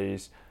 on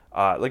base.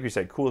 Like we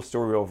said, cool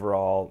story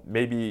overall.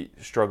 Maybe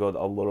struggled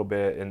a little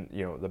bit in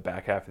the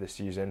back half of the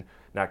season,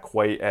 not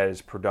quite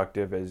as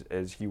productive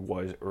as he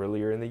was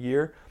earlier in the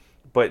year.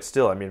 But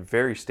still, I mean,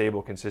 very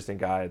stable, consistent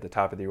guy at the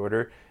top of the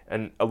order.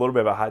 And a little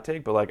bit of a hot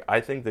take, but like I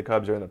think the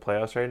Cubs are in the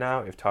playoffs right now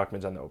if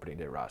Tauchman's on the opening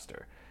day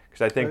roster.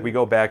 Because I think we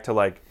go back to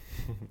like...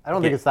 I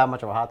don't think it's that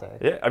much of a hot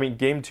take. Yeah, I mean,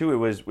 game 2,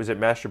 was it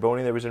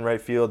Mastroboni that was in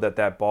right field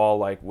that ball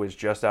like was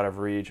just out of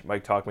reach.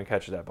 Mike Tauchman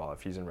catches that ball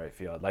if he's in right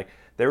field. Like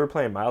they were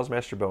playing Miles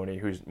Mastroboni,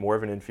 who's more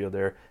of an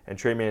infielder, and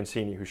Trey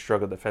Mancini, who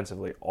struggled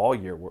defensively all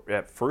year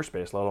at first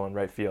base, let alone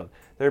right field.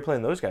 They were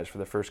playing those guys for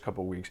the first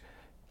couple of weeks.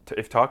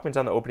 If Tauchman's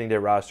on the opening day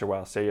roster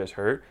while Seiya's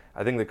hurt,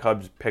 I think the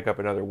Cubs pick up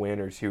another win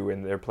or two,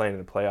 and they're playing in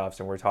the playoffs,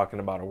 and we're talking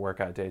about a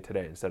workout day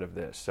today instead of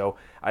this. So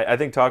I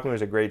think Tauchman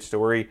was a great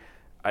story.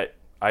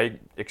 I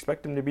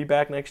expect him to be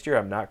back next year.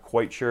 I'm not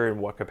quite sure in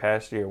what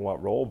capacity or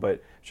what role,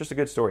 but it's just a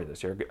good story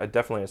this year.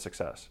 Definitely a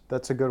success.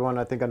 That's a good one.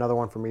 I think another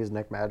one for me is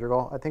Nick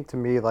Madrigal. I think to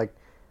me, like,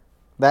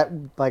 that,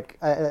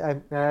 like,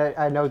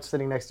 I know it's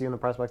sitting next to you in the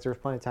press box. There's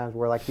plenty of times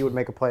where, like, he would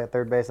make a play at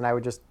third base, and I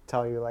would just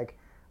tell you, like,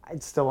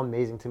 it's still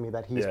amazing to me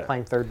that he's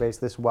playing third base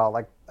this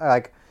well.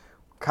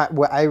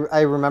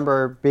 I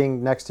remember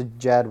being next to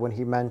Jed when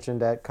he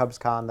mentioned at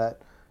CubsCon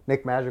that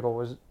Nick Madrigal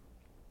was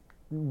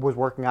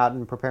working out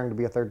and preparing to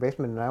be a third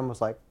baseman, and I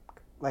almost like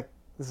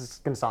this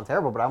is gonna sound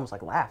terrible, but I almost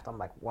like laughed. I'm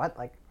like, what?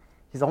 Like,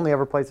 he's only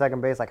ever played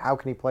second base. Like, how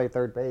can he play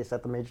third base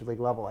at the major league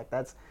level? Like,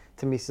 that's,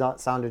 to me,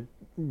 sounded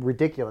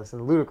ridiculous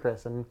and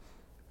ludicrous. And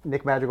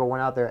Nick Madrigal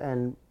went out there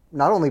and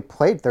not only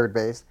played third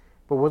base,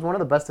 but was one of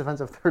the best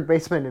defensive third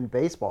basemen in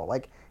baseball.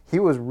 Like, he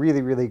was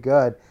really, really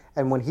good.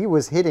 And when he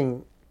was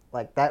hitting,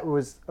 like, that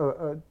was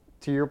to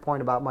your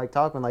point about Mike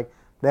Tauchman, like,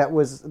 that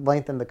was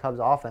lengthened the Cubs'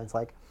 offense.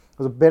 Like, it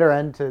was a bitter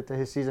end to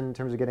his season in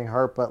terms of getting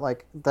hurt, but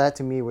like that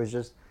to me was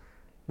just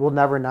will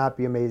never not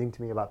be amazing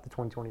to me about the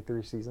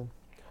 2023 season.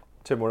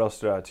 Tim, what else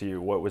stood out to you?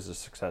 What was the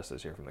success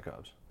this year from the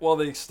Cubs? Well,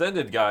 the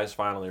extended guys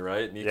finally,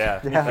 right?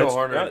 Nico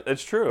Horner.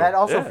 It's true. That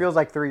also feels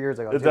like 3 years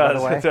ago. It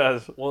does. It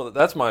does. Well,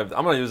 I'm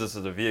going to use this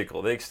as a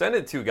vehicle. They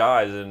extended 2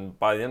 guys, and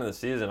by the end of the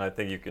season, I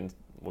think you can.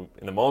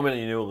 In the moment,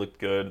 you knew it looked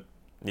good.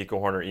 Nico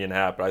Horner, Ian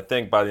Happ. But I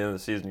think by the end of the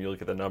season, you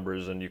look at the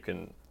numbers, and you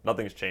can.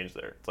 Nothing's changed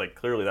there. It's like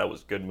clearly that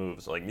was good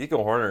moves. Like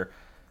Nico Horner,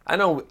 I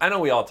know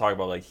we all talk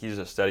about like he's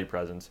a steady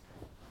presence,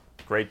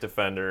 great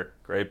defender,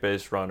 great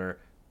base runner,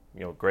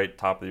 great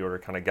top of the order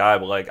kind of guy.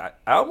 But like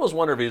I almost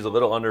wonder if he's a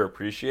little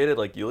underappreciated.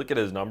 Like you look at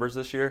his numbers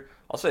this year.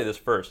 I'll say this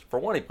first. For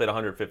one, he played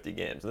 150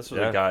 games. This was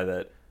a guy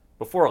that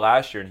before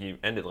last year, and he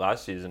ended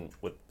last season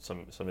with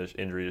some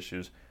injury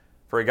issues.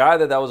 For a guy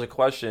that was a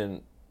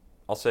question,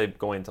 I'll say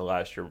going into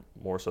last year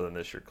more so than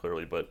this year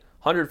clearly, but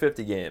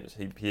 150 games.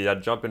 He had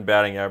a jump in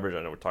batting average.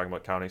 I know we're talking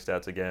about counting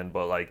stats again,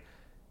 but like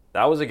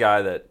that was a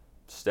guy that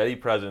steady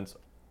presence,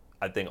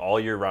 I think all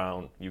year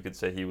round, you could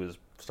say he was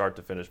start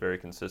to finish very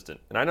consistent.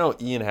 And I know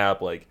Ian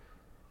Happ, like,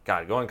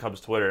 God, go on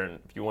Cubs Twitter, and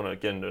if you want to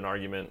get into an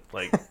argument,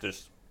 like,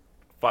 just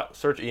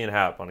search Ian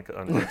Happ on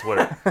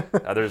Twitter.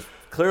 There's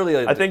clearly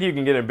I think you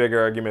can get a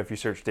bigger argument if you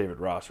search David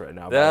Ross right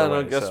now.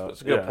 I guess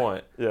it's a good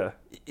point. Yeah.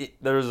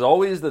 There's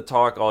always the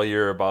talk all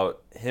year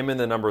about him in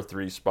the number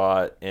 3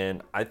 spot,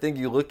 and I think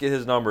you look at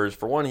his numbers.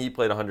 For one, he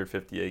played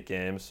 158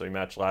 games, so he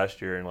matched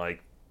last year, and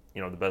like,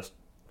 the best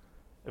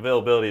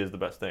availability is the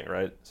best thing,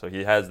 right? So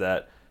he has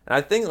that. And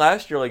I think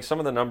last year, like some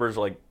of the numbers,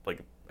 like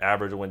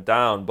average went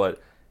down,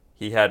 but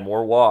he had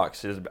more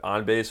walks. His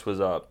on base was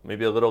up,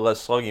 maybe a little less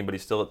slugging, but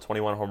he's still at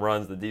 21 home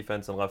runs. The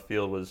defense in left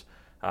field was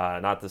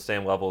not the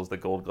same level as the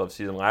Gold Glove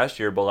season last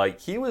year, but like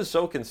he was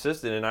so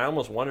consistent, and I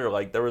almost wonder,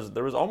 like there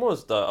was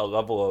almost a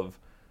level of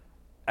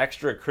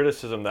extra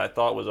criticism that I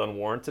thought was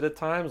unwarranted at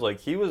times. Like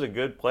he was a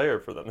good player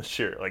for them this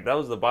year. Like that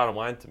was the bottom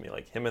line to me.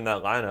 Like him in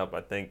that lineup,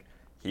 I think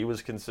he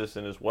was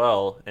consistent as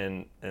well.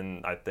 And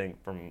I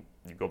think from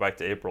you go back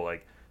to April,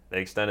 like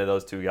they extended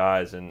those 2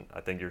 guys, and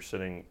I think you're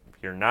sitting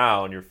here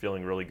now and you're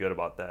feeling really good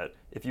about that.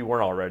 If you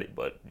weren't already,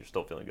 but you're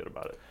still feeling good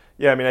about it.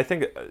 Yeah, I mean, I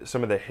think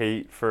some of the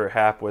hate for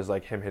Happ was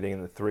like him hitting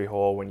in the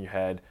 3-hole when you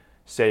had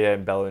Seiya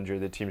and Bellinger,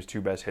 the team's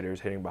 2 best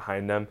hitters, hitting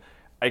behind them.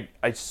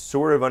 I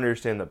sort of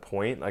understand the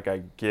point. Like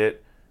I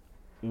get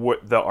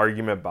what the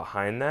argument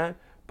behind that,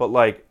 but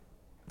like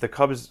the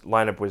Cubs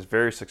lineup was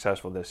very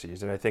successful this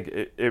season. I think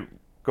it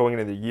going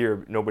into the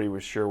year, nobody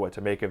was sure what to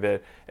make of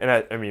it. And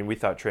I mean, we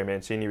thought Trey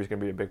Mancini was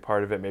going to be a big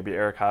part of it, maybe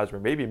Eric Hosmer,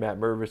 maybe Matt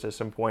Mervis at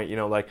some point.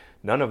 Like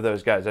none of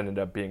those guys ended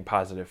up being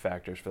positive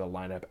factors for the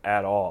lineup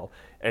at all.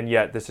 And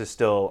yet this is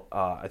still,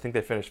 I think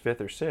they finished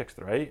 5th or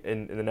 6th, right,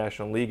 in the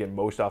National League in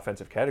most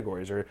offensive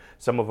categories, or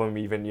some of them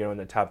even, in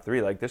the top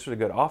 3. Like this was a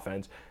good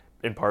offense.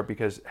 in part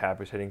because Happ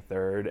was hitting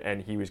third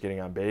and he was getting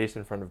on base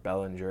in front of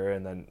Bellinger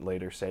and then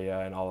later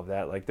Seiya and all of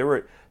that. Like there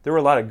were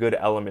a lot of good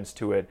elements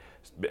to it,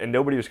 and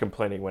nobody was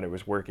complaining when it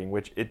was working,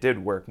 which it did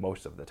work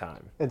most of the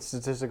time. And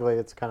statistically,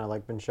 it's kind of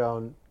like been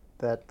shown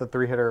that the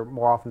 3-hitter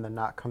more often than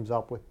not comes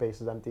up with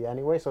bases empty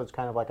anyway, so it's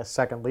kind of like a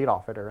second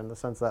leadoff hitter in the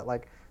sense that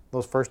like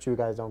those first 2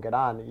 guys don't get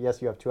on.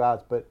 Yes, you have 2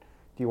 outs, but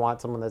do you want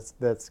someone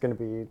that's going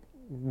to be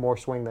more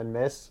swing and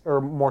miss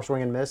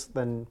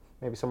than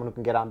maybe someone who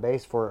can get on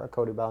base for a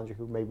Cody Bellinger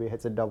who maybe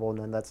hits a double and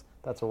then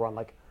that's a run?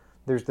 Like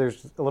there's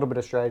a little bit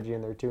of strategy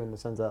in there too, in the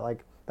sense that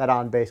like that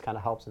on base kind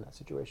of helps in that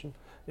situation.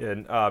 Yeah,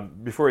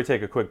 and before we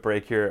take a quick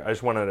break here, I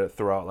just wanted to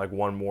throw out like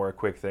one more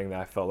quick thing that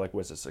I felt like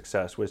was a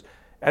success was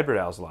Edward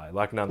Alzolay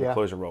locking down the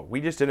closer role. We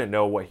just didn't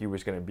know what he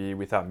was going to be.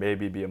 We thought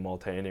maybe be a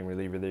multi-inning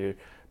reliever there,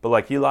 but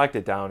like he locked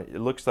it down. It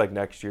looks like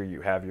next year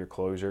you have your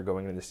closer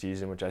going into the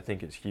season, which I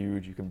think is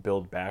huge. You can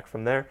build back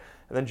from there.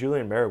 And then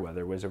Julian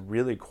Merriweather was a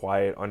really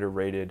quiet,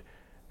 underrated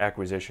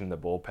acquisition in the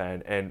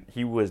bullpen, and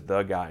he was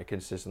the guy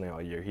consistently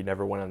all year. He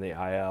never went on the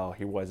IL.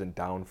 He wasn't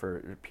down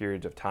for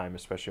periods of time,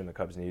 especially when the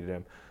Cubs needed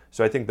him.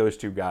 So I think those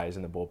 2 guys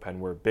in the bullpen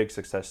were big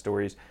success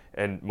stories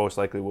and most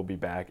likely will be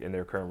back in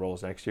their current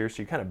roles next year.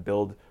 So you kind of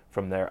build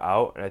from there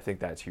out, and I think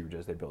that's huge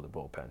as they build a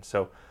bullpen.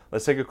 So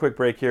let's take a quick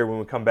break here. When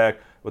we come back,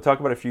 we'll talk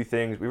about a few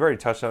things. We've already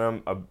touched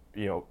on them,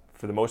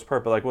 for the most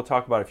part, but like we'll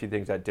talk about a few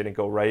things that didn't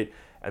go right,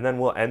 and then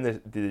we'll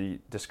end the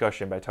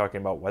discussion by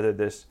talking about whether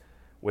this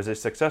was a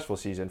successful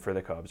season for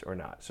the Cubs or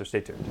not. So stay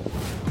tuned.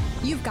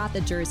 You've got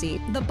the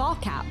jersey, the ball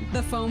cap,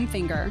 the foam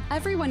finger.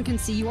 Everyone can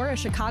see you're a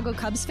Chicago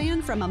Cubs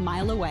fan from a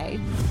mile away.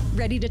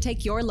 Ready to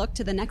take your look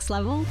to the next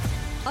level?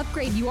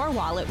 Upgrade your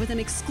wallet with an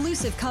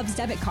exclusive Cubs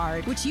debit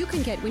card, which you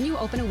can get when you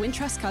open a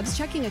Wintrust Cubs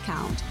checking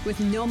account. With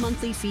no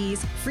monthly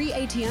fees, free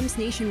ATMs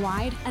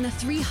nationwide, and a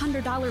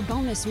 $300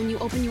 bonus when you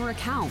open your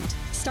account.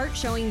 Start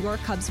showing your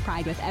Cubs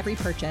pride with every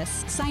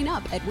purchase. Sign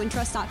up at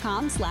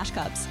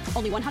wintrust.com/Cubs.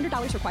 Only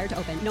 $100 required to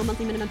open. No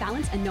monthly minimum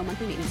balance and no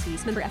monthly maintenance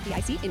fees. Member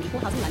FDIC and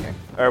equal housing lender.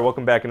 All right,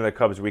 welcome back into the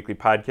Cubs Weekly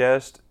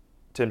Podcast.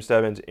 Tim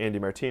Stebbins, Andy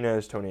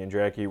Martínez, Tony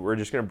Andracki. We're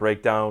just going to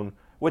break down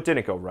what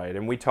didn't go right.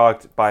 And we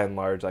talked, by and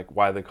large, like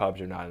why the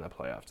Cubs are not in the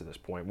playoffs to this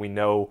point. We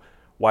know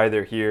why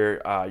they're here,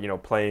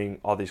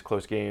 playing all these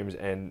close games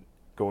and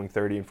going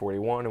 30 and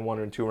 41 and 1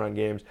 and 2 run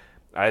games.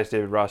 I asked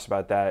David Ross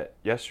about that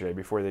yesterday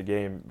before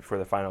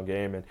the final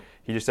game, and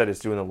he just said it's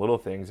doing the little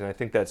things, and I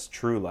think that's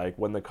true. Like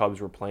when the Cubs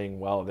were playing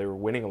well, they were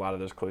winning a lot of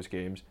those close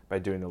games by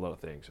doing the little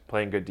things,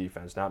 playing good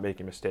defense, not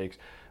making mistakes,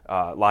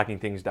 locking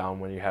things down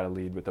when you had a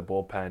lead with the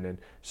bullpen and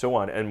so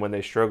on. And when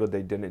they struggled,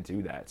 they didn't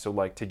do that. So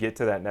like to get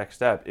to that next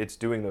step, it's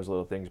doing those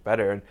little things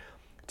better. And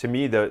to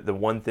me, the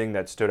one thing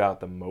that stood out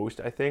the most,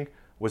 I think,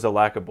 was a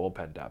lack of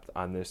bullpen depth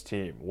on this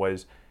team.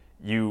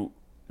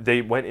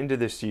 They went into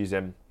this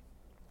season,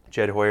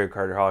 Jed Hoyer,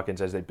 Carter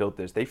Hawkins, as they built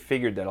this, they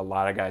figured that a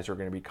lot of guys were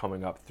going to be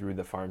coming up through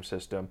the farm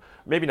system.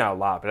 Maybe not a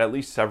lot, but at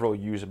least several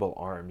usable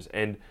arms.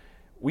 And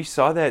we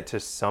saw that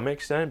to some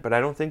extent, but I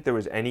don't think there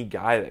was any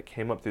guy that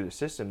came up through the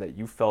system that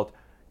you felt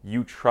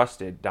you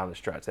trusted down the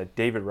stretch. That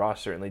David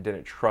Ross certainly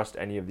didn't trust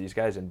any of these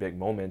guys in big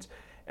moments.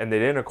 And they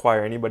didn't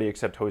acquire anybody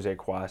except Jose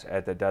Cuas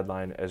at the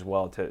deadline as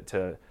well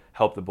to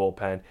help the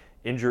bullpen.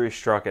 Injuries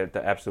struck at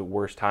the absolute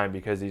worst time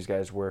because these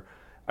guys were,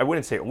 I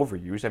wouldn't say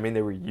overused. I mean,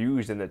 they were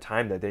used in the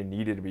time that they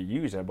needed to be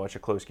used in a bunch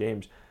of close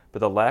games. But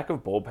the lack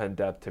of bullpen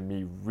depth to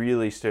me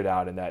really stood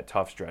out in that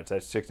tough stretch,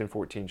 that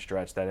 6-14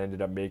 stretch that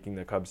ended up making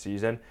the Cubs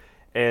season.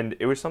 And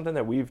it was something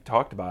that we've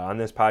talked about on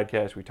this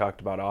podcast. We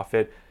talked about off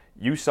it.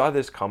 You saw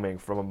this coming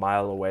from a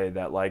mile away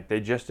that like they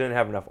just didn't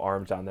have enough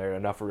arms on there,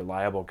 enough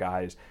reliable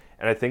guys.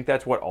 And I think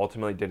that's what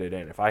ultimately did it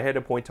in. If I had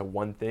to point to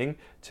one thing,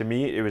 to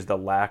me, it was the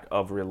lack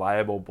of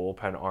reliable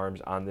bullpen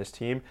arms on this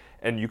team.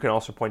 And you can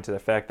also point to the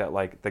fact that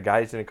like the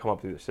guys didn't come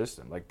up through the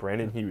system. Like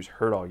Brandon Hughes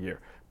hurt all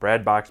year.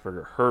 Brad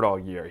Boxberger hurt all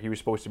year. He was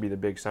supposed to be the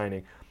big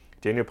signing.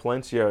 Daniel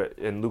Palencia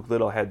and Luke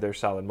Little had their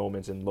solid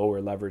moments in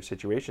lower leverage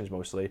situations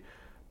mostly.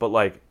 But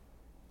like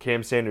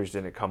Cam Sanders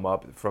didn't come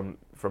up from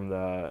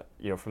the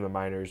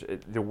minors.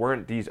 There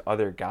weren't these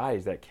other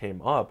guys that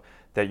came up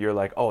that you're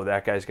like, oh,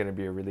 that guy's going to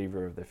be a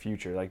reliever of the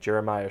future. Like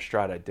Jeremiah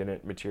Estrada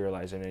didn't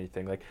materialize in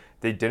anything. Like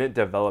they didn't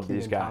develop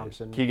these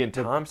guys. Keegan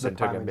Thompson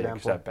took a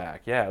big step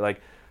back. Yeah,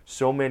 like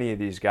so many of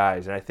these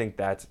guys, and I think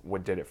that's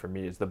what did it for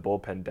me is the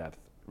bullpen depth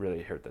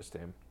really hurt this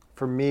team.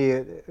 For me,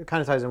 it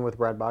kind of ties in with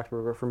Brad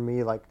Boxberger. For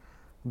me, like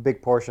a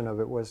big portion of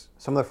it was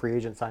some of the free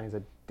agent signings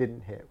that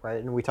didn't hit, right?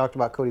 And we talked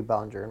about Cody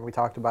Bellinger, and we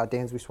talked about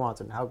Dansby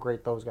Swanson, how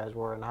great those guys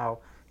were, and how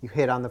you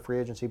hit on the free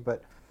agency.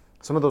 But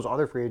some of those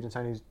other free agent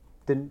signings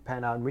didn't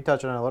pan out, and we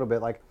touched on it a little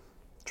bit, like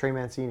Trey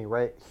Mancini,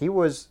 right? He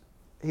was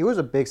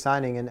a big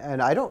signing,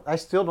 and I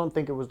still don't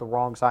think it was the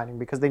wrong signing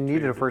because they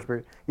needed a first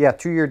period. Yeah,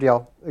 2-year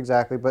deal,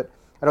 exactly. But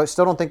I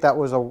still don't think that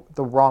was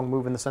the wrong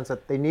move in the sense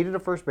that they needed a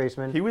first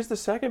baseman. He was the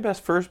second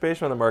best first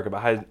baseman on the market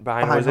behind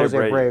Jose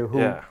Abreu,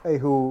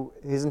 who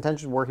his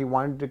intentions were he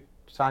wanted to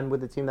sign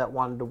with a team that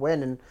wanted to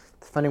win, and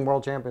defending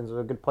world champions is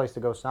a good place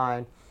to go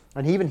sign.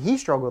 And he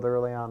struggled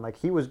early on. Like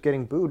he was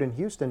getting booed in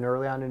Houston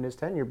early on in his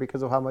tenure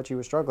because of how much he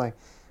was struggling.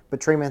 But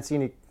Trey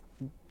Mancini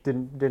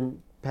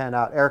didn't pan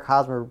out. Eric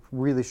Hosmer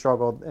really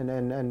struggled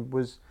and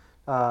was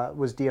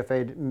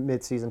DFA'd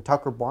midseason.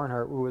 Tucker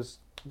Barnhart, who was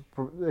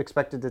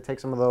expected to take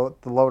some of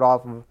the load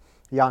off of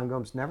Jan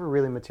Gomes, never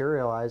really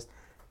materialized.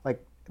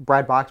 Like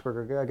Brad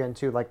Boxberger again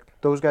too. Like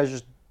those guys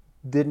just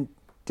didn't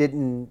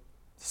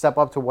step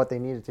up to what they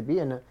needed to be.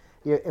 And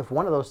if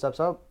one of those steps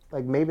up,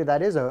 like maybe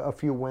that is a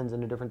few wins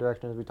in a different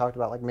direction, as we talked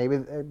about. Like maybe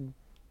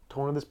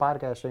tone of this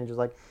podcast changes.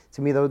 Like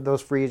to me,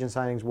 those free agent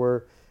signings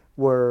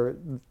were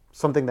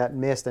something that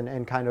missed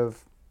and kind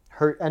of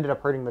ended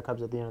up hurting the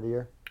Cubs at the end of the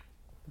year.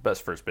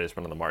 Best first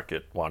baseman on the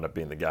market wound up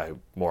being the guy who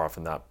more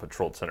often than not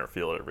patrolled center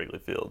field at Wrigley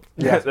Field.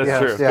 Yeah, that's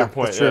true. Yeah, good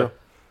point. That's true.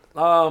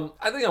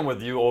 I think I'm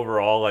with you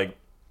overall. Like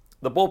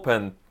the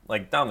bullpen,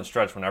 like down the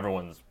stretch when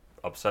everyone's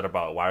upset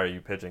about why are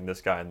you pitching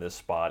this guy in this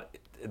spot,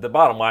 the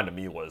bottom line to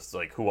me was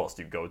like, who else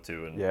do you go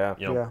to?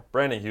 And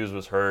Brandon Hughes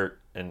was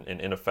hurt and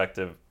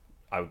ineffective.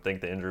 I would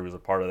think the injury was a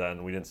part of that,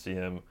 and we didn't see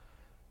him.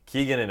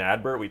 Keegan and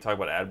Adbert, we talk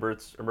about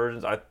Adbert's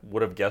emergence. I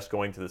would have guessed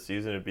going to the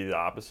season it'd be the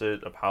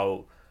opposite of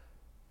how.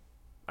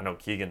 I know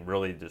Keegan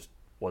really just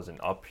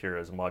wasn't up here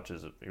as much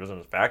as he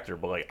wasn't a factor,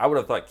 but like I would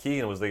have thought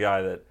Keegan was the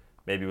guy that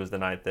maybe was the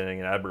ninth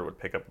inning and Adbert would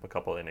pick up a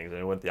couple of innings, and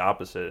it went the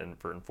opposite. And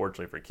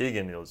unfortunately for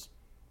Keegan, it was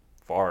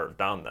far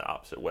down the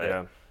opposite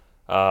way.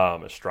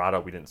 Yeah. Estrada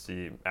we didn't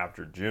see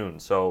after June,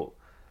 so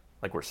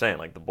like we're saying,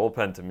 like the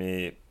bullpen to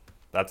me,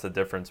 that's the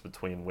difference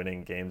between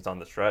winning games down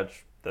the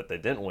stretch that they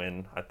didn't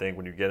win. I think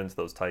when you get into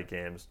those tight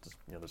games,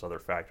 there's other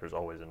factors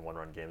always in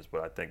one-run games,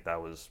 but I think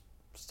that was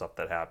stuff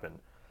that happened.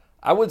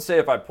 I would say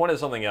if I pointed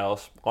something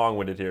else,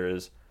 long-winded here,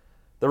 is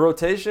the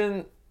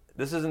rotation.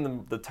 This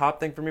isn't the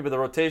top thing for me, but the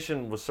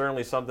rotation was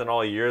certainly something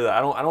all year that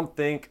I don't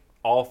think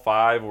all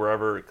five were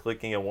ever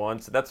clicking at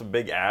once. That's a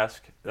big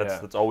ask.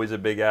 That's always a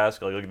big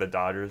ask. Like look at the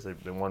Dodgers; they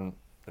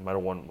might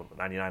have won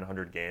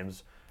 9,900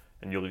 games,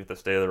 and you look at the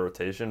state of the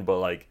rotation. But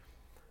like,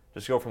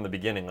 just go from the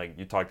beginning. Like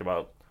you talked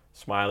about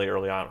Smiley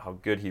early on, how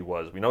good he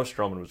was. We know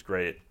Stroman was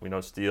great. We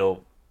know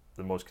Steele,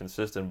 the most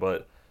consistent,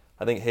 but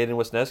I think Hayden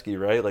Wesneski,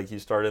 right? Like he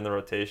started in the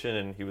rotation,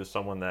 and he was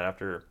someone that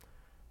after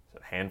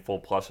a handful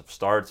plus of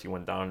starts, he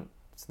went down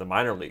to the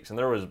minor leagues. And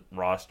there was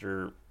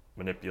roster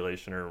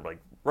manipulation or like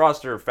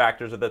roster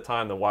factors at that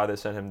time that why they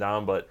sent him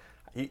down, but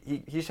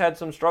he's had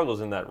some struggles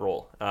in that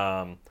role.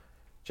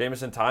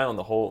 Jameson Taillon,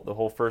 the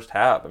whole first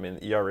half, I mean,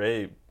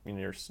 ERA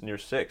near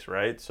 6,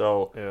 right?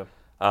 So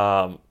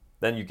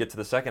then you get to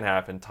the second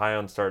half, and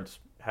Taillon starts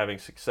having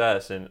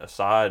success, and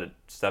Assad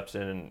steps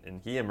in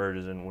and he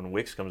emerges, and when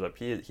Wicks comes up,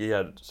 he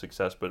had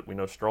success. But we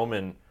know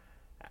Stroman,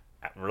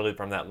 really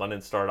from that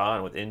London start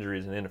on with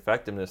injuries and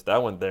ineffectiveness,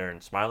 that went there,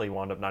 and Smiley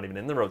wound up not even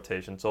in the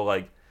rotation. So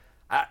like,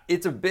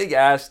 it's a big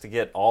ask to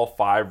get all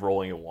five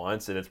rolling at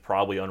once, and it's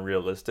probably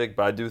unrealistic.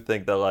 But I do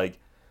think that like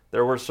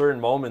there were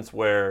certain moments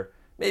where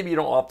maybe you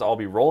don't have to all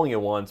be rolling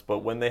at once, but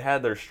when they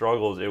had their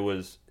struggles, it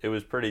was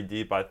pretty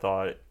deep, I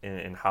thought,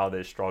 in how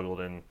they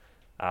struggled. And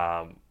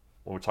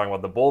when we're talking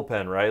about the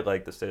bullpen, right?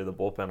 Like the state of the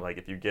bullpen, like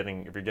if you're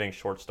getting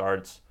short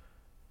starts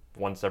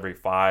once every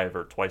 5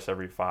 or twice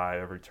every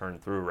 5 every turn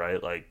through,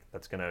 right? Like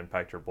that's going to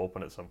impact your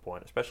bullpen at some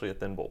point, especially a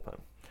thin bullpen.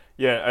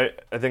 Yeah,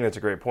 I think that's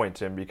a great point,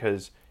 Tim,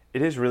 because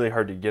it is really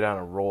hard to get on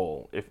a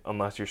roll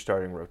unless your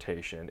starting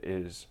rotation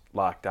is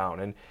locked down.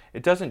 And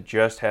it doesn't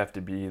just have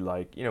to be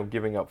like,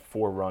 giving up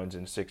 4 runs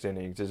in 6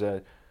 innings is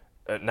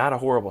not a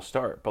horrible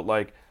start, but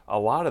like a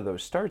lot of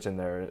those starts in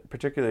there,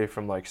 particularly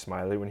from like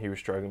Smiley when he was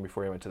struggling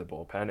before he went to the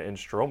bullpen, and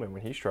Stroman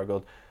when he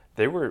struggled,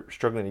 they were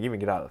struggling to even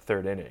get out of the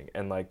 3rd inning.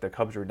 And like the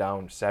Cubs were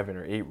down 7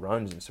 or 8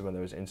 runs in some of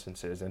those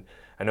instances. And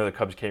I know the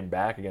Cubs came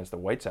back against the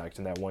White Sox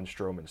in that one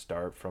Stroman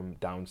start from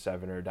down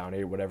 7 or down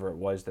 8, whatever it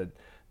was that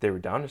they were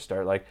down to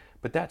start. Like,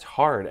 but that's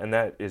hard, and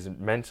that is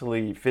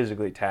mentally,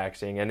 physically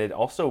taxing, and it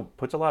also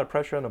puts a lot of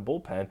pressure on the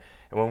bullpen.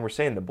 And when we're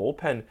saying the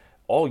bullpen,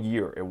 all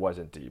year it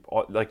wasn't deep.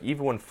 Like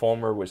even when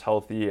Fulmer was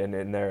healthy and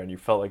in there, and you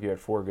felt like you had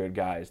 4 good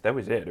guys, that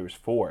was it. It was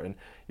 4. And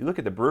you look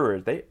at the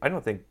Brewers; I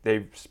don't think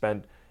they've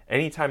spent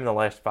any time in the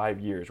last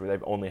 5 years where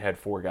they've only had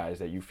 4 guys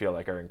that you feel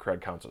like are in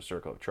Craig Counsell's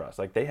circle of trust.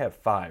 Like they have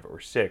 5 or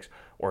 6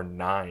 or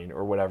 9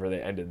 or whatever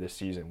they ended this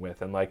season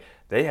with, and like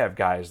they have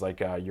guys like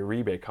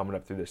Uribe coming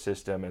up through the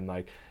system, and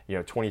like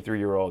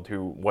 23-year-old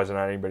who wasn't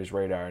on anybody's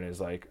radar and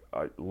is like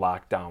a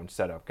lockdown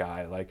setup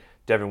guy. Like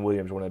Devin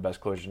Williams, one of the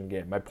best closers in the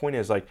game. My point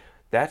is like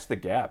that's the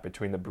gap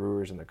between the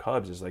Brewers and the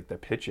Cubs is like the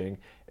pitching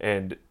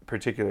and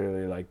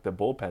particularly like the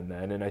bullpen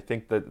then. And I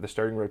think that the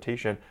starting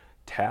rotation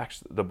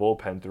taxed the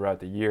bullpen throughout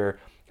the year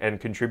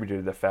and contributed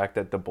to the fact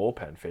that the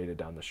bullpen faded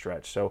down the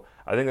stretch. So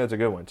I think that's a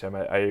good one, Tim.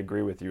 I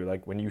agree with you.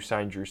 Like when you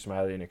sign Drew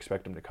Smiley and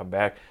expect him to come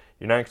back,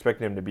 you're not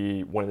expecting him to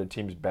be one of the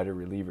team's better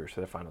relievers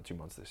for the final 2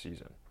 months of the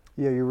season.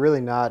 Yeah, you're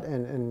really not.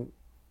 And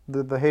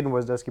the Hayden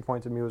Wesneski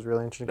point to me was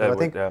really interesting. I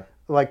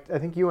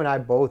think you and I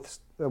both,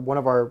 one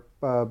of our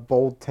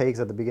bold takes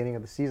at the beginning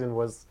of the season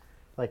was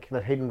like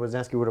that Hayden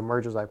Wesneski would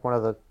emerge as like one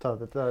of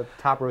the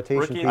top rotation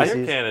Rookie pieces. of the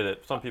year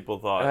candidate, some people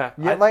thought.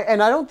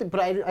 And I don't think,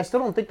 but I still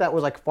don't think that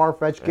was like far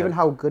fetched, given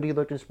how good he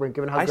looked in spring,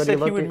 given how good he looked.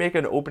 I said he would make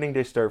an opening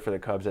day start for the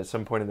Cubs at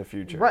some point in the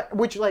future. Right,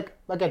 which like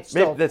again,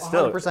 still that's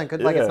still 100%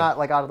 good. Like it's not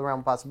like out of the realm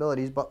of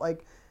possibilities, but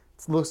like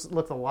it looks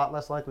a lot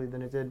less likely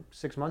than it did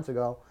 6 months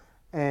ago.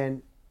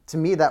 And to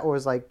me, that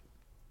was like.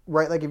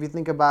 Right, like if you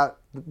think about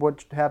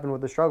what happened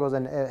with the struggles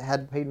and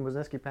had Hayden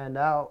Wesneski panned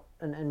out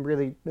and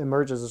really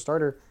emerged as a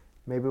starter,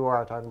 maybe we're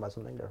out talking about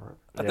something different.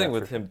 I think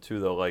with him too,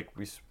 though, like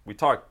we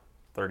talked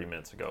 30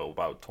 minutes ago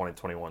about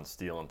 2021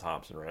 Steele and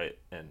Thompson, right?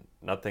 And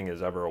nothing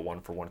is ever a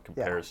one-for-one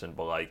comparison,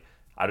 but like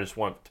I just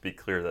want to be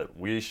clear that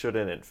we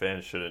shouldn't and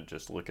fans shouldn't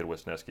just look at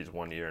Wesneski's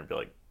 1 year and be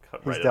like,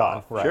 cut it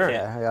off. Right. Sure.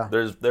 Yeah.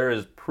 There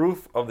is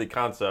proof of the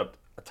concept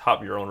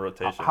atop your own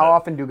rotation. How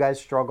often do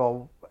guys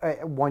struggle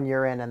 1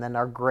 year in and then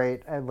are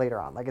great later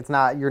on? Like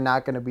you're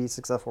not going to be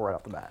successful right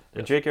off the bat.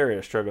 And Jake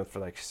Arrieta struggled for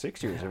like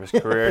 6 years of his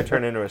career and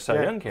turned into a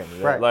Cy Young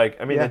candidate. Right. Like,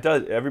 I mean, it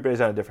does.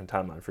 Everybody's on a different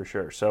timeline for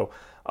sure. So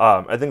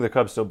I think the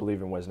Cubs still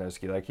believe in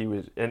Wesneski. Like he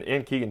was,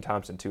 and Keegan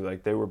Thompson too.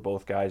 Like they were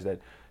both guys that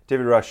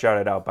David Rush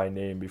shouted out by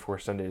name before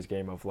Sunday's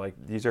game of like,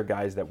 these are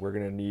guys that we're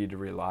going to need to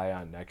rely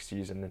on next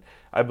season. And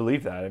I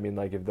believe that. I mean,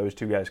 like if those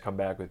two guys come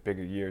back with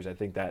bigger years, I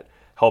think that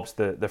helps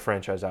the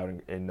franchise out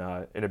in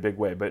a big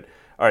way. But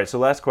all right, so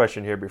last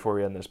question here before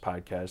we end this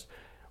podcast.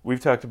 We've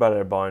talked about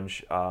it a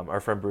bunch. Our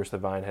friend Bruce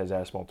Levine has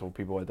asked multiple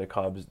people at the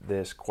Cubs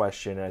this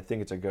question, and I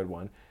think it's a good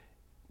one.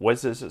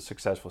 Was this a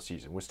successful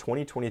season? Was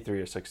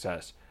 2023 a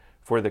success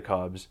for the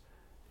Cubs?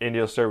 Andy,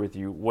 I'll start with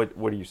you. What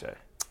do you say?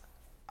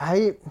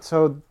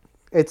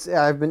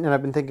 I've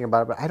been thinking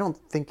about it, but I don't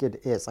think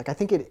it is. Like I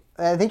think it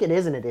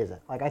is and it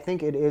isn't. Like I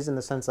think it is in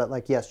the sense that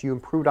like yes, you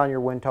improved on your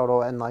win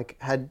total and like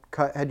had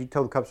you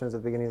told the Cubs fans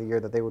at the beginning of the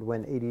year that they would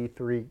win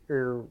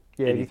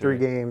 83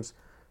 games,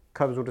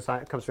 Cubs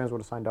fans would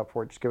have signed up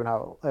for it just given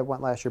how it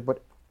went last year.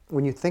 But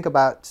when you think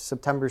about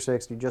September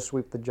 6th, you just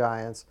sweep the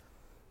Giants,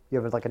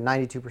 you have like a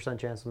 92%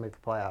 chance to make the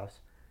playoffs.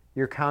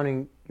 You're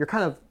kind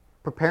of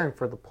preparing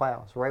for the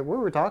playoffs, right? We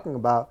were talking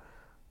about.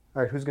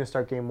 All right, who's going to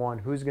start game one?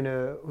 Who's going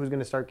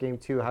to start game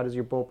two? How does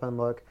your bullpen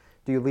look?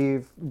 Do you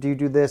leave? Do you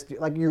do this?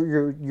 Like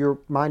your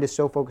mind is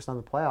so focused on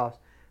the playoffs.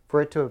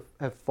 For it to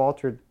have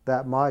faltered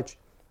that much,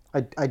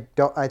 I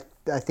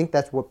think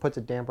that's what puts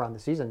a damper on the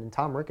season. And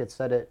Tom Ricketts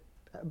said it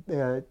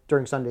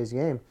during Sunday's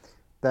game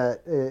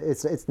that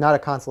it's not a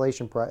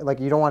consolation prize. Like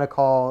you don't want to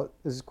call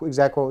his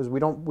exact quote was we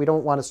don't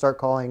want to start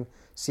calling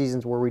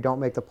seasons where we don't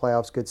make the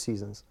playoffs good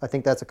seasons. I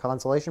think that's a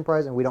consolation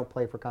prize, and we don't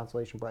play for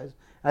consolation prize.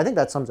 And I think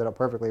that sums it up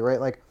perfectly,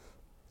 right? Like.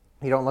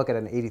 You don't look at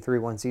an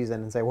 83-1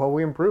 season and say, well,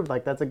 we improved.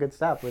 Like, that's a good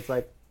step. It's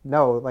like,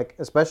 no, like,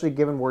 especially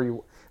given where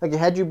you – like,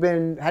 had it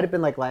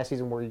been like last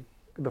season where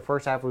the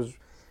first half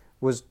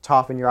was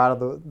tough and you're out of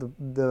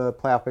the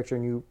playoff picture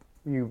and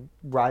you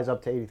rise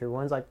up to 83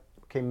 wins, like,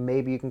 okay,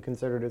 maybe you can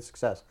consider it a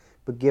success.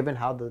 But given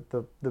how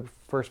the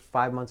first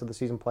 5 months of the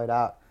season played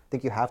out, I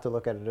think you have to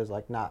look at it as,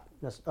 like, not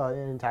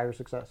an entire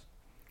success.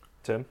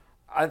 Tim?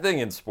 I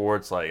think in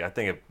sports, like I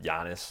think if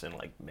Giannis in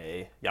like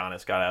May,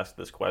 Giannis got asked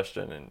this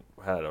question and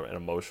had an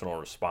emotional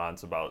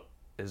response about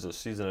is the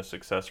season a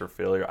success or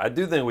failure. I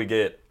do think we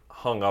get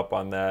hung up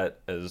on that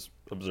as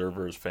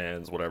observers,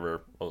 fans,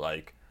 whatever.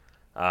 Like,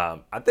 I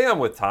think I'm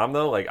with Tom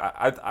though. Like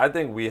I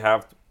think we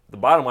have the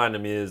bottom line to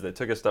me is they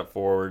took a step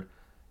forward.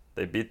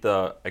 They beat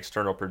the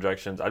external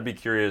projections. I'd be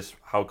curious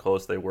how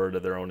close they were to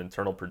their own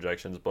internal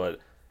projections, but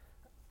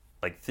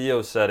like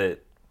Theo said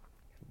it.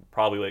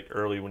 Probably like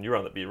early when you were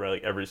on the beat, right?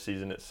 Like every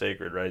season it's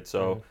sacred, right?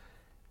 So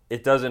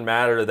it doesn't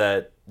matter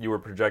that you were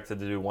projected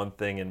to do one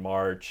thing in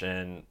March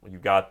and you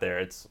got there.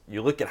 It's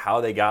you look at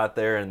how they got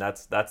there, and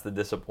that's the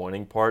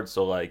disappointing part.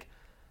 So like,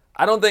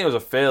 I don't think it was a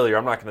failure.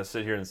 I'm not going to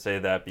sit here and say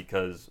that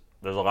because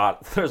there's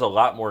a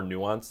lot more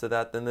nuance to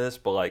that than this.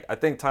 But like, I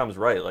think Tom's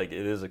right. Like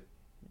it is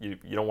you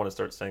don't want to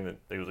start saying that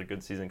it was a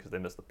good season because they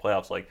missed the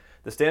playoffs. Like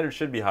the standard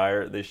should be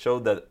higher. They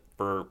showed that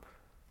for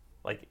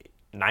like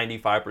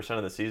 95%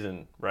 of the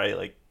season, right?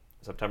 Like.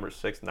 September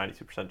 6th,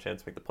 92%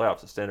 chance to make the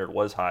playoffs. The standard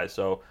was high.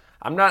 So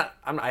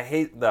I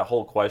hate that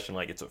whole question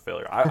like it's a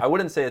failure. I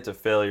wouldn't say it's a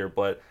failure,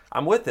 but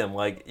I'm with him.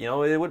 Like, you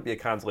know, it would be a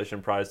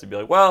consolation prize to be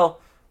like,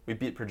 well, we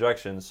beat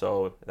projections,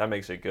 so that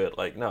makes it good.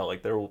 Like, no,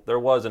 like there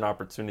was an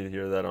opportunity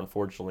here that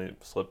unfortunately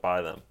slipped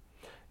by them.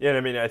 Yeah,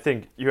 I mean, I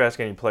think you ask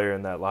any player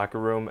in that locker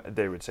room,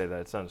 they would say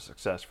that it's not a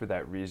success for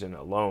that reason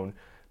alone.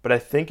 But I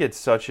think it's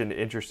such an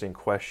interesting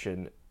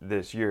question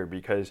this year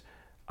because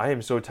I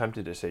am so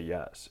tempted to say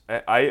yes.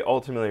 I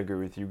ultimately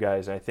agree with you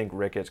guys. I think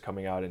Ricketts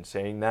coming out and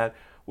saying that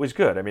was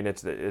good. I mean,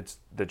 it's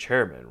the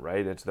chairman,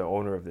 right? It's the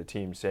owner of the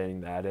team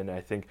saying that, and I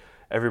think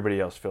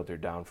everybody else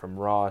filtered down from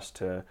Ross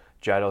to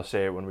Jed will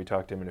say it when we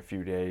talk to him in a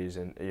few days,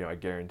 and you know I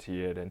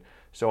guarantee it, and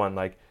so on.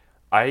 Like,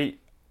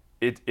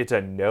 it's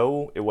a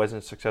no. It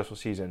wasn't a successful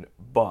season,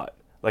 but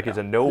it's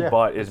a no.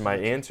 But is my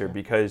answer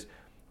because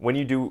when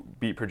you do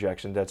beat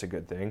projections, that's a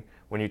good thing.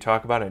 When you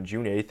talk about on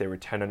June 8th, they were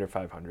 10 under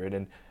 500,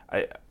 and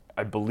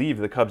I believe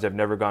the Cubs have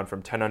never gone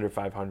from 10 under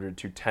 500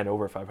 to 10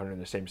 over 500 in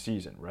the same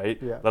season,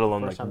 right? Yeah, Let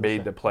alone first like time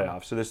made the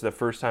playoffs. So this is the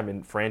first time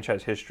in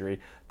franchise history.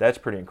 That's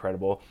pretty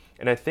incredible.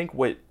 And I think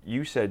what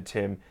you said,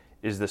 Tim,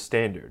 is the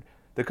standard.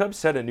 The Cubs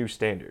set a new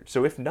standard.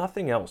 So if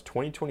nothing else,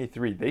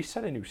 2023, they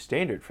set a new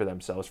standard for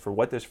themselves for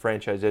what this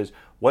franchise is,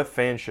 what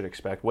fans should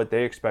expect, what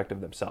they expect of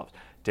themselves.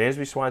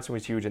 Dansby Swanson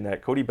was huge in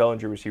that. Cody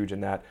Bellinger was huge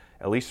in that.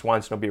 At least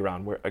Swanson will be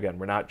around.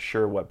 We're not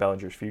sure what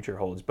Bellinger's future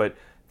holds, but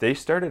they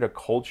started a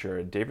culture,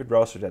 and David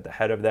Ross was at the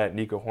head of that.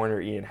 Nico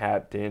Horner, Ian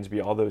Happ,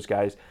 Dansby, all those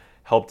guys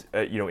helped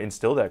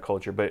instill that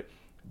culture, but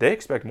they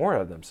expect more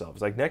out of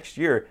themselves. Like next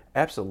year,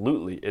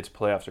 absolutely, it's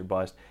playoffs or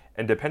bust.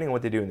 And depending on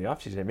what they do in the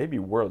offseason, it may be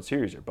World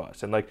Series or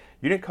bust. And like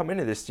you didn't come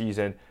into this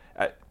season,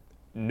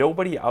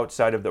 nobody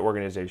outside of the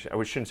organization,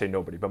 I shouldn't say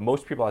nobody, but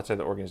most people outside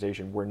the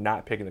organization were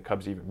not picking the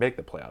Cubs to even make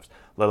the playoffs,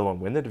 let alone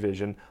win the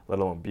division, let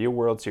alone be a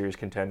World Series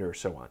contender or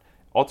so on.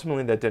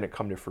 Ultimately, that didn't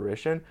come to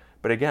fruition.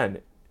 But again,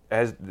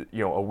 as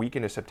a week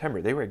into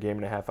September, they were a game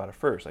and a half out of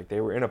first. Like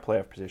they were in a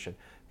playoff position.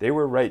 They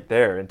were right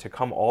there, and to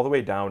come all the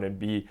way down and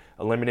be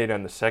eliminated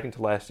on the second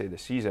to last day of the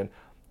season,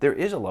 there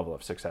is a level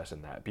of success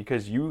in that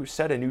because you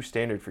set a new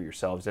standard for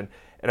yourselves. And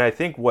I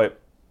think what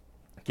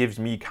gives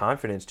me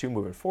confidence too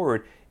moving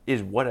forward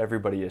is what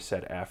everybody has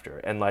said after,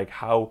 and like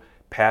how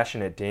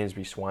passionate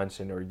Dansby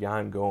Swanson or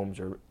Jan Gomes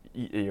or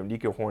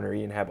Nico Horner,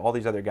 Ian Happ, all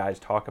these other guys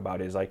talk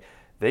about is like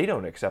they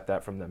don't accept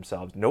that from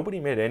themselves. Nobody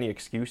made any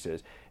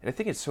excuses. And I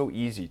think it's so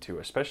easy to,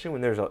 especially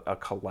when there's a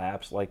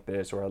collapse like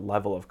this or a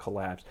level of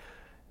collapse.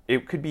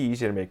 It could be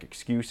easy to make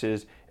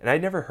excuses, and I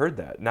never heard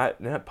that,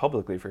 not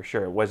publicly for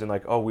sure. It wasn't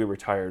like, oh, we were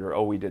tired or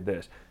oh, we did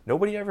this.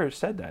 Nobody ever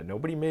said that.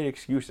 Nobody made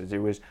excuses. It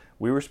was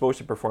we were supposed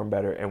to perform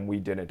better, and we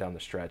didn't down the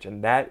stretch.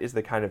 And that is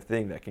the kind of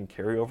thing that can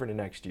carry over to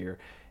next year,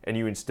 and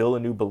you instill a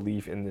new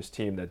belief in this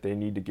team that they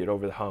need to get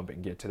over the hump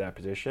and get to that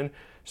position.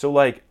 So,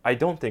 like, I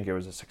don't think it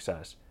was a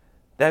success.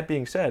 That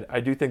being said, I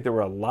do think there were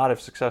a lot of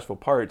successful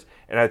parts,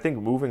 and I think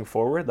moving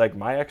forward, like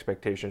my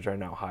expectations are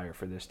now higher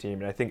for this team,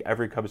 and I think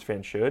every Cubs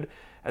fan should.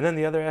 And then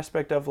the other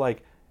aspect of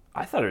like,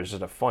 I thought it was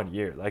just a fun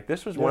year. Like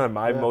this was one of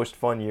my most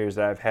fun years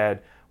that I've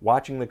had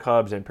watching the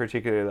Cubs and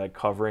particularly like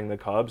covering the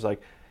Cubs.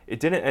 Like it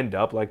didn't end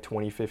up like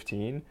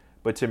 2015,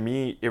 but to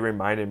me, it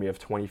reminded me of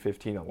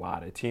 2015 a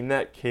lot. A team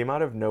that came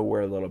out of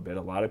nowhere a little bit.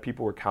 A lot of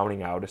people were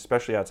counting out,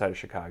 especially outside of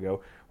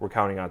Chicago, were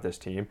counting out this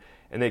team.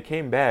 And they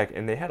came back,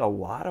 and they had a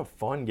lot of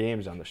fun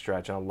games on the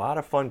stretch and a lot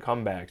of fun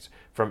comebacks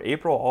from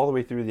April all the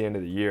way through the end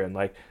of the year. And,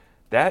 like,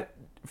 that,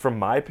 from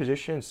my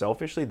position,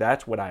 selfishly,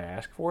 that's what I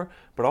ask for.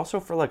 But also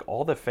for, like,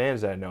 all the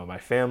fans that I know, my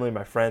family,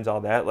 my friends,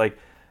 all that, like,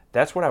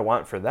 that's what I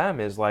want for them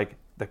is, like,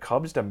 the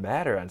Cubs to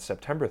matter on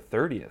September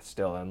 30th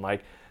still. And,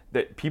 like,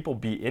 that people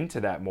be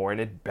into that more. And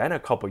it'd been a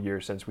couple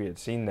years since we had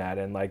seen that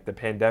and, like, the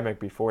pandemic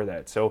before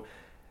that. So,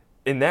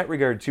 in that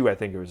regard, too, I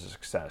think it was a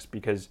success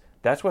because –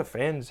 that's what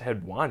fans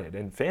had wanted,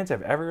 and fans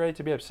have every right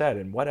to be upset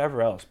and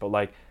whatever else. But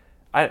like,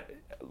 I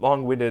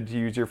long-winded to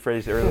use your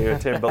phrase earlier,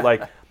 Tim. But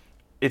like,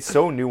 it's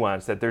so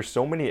nuanced that there's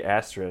so many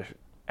asterisk.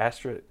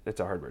 It's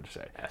a hard word to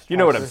say. You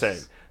know what I'm saying?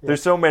 Yeah.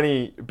 There's so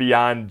many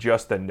beyond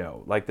just the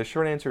no. Like the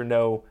short answer,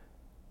 no.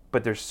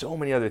 But there's so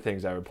many other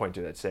things I would point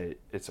to that say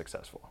it's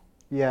successful.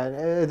 Yeah,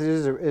 it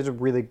is a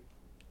really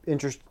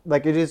interesting.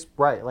 Like it is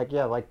right. Like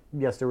yeah, like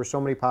yes, there were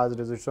so many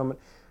positives. There's so many,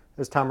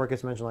 as Tom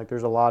Ricketts mentioned. Like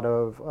there's a lot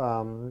of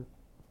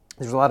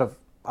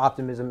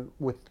optimism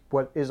with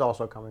what is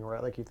also coming,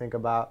 right? Like you think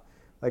about,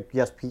 like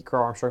yes, Pete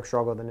Crow Armstrong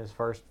struggled in his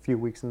first few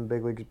weeks in the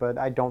big leagues, but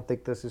I don't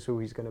think this is who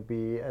he's going to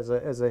be as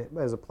a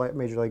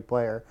major league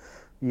player.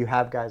 You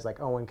have guys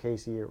like Owen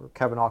Casey or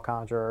Kevin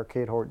Alcantara or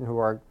Cade Horton who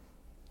are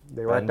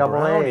they were at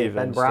Double-A,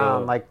 Ben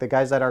Brown, like the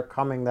guys that are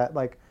coming that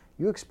like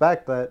you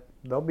expect that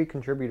they'll be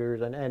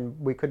contributors and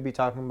we could be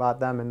talking about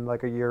them in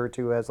like a year or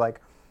two as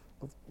like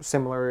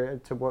similar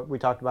to what we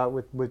talked about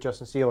with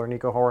Justin Steele or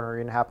Nico Horner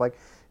and Happ. Like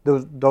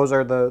those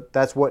are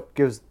that's what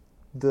gives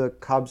the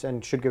Cubs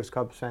and should give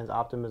Cubs fans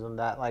optimism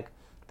that like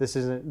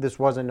this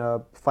wasn't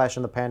a flash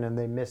in the pan and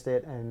they missed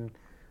it and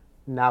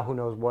now who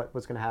knows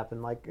what's going to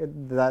happen. Like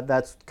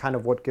that's kind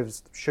of what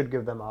should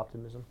give them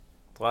optimism.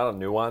 A lot of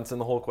nuance in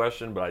the whole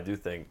question, but I do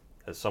think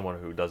as someone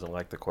who doesn't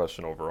like the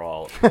question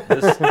overall,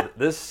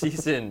 this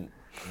season,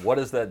 what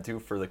does that do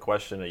for the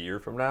question a year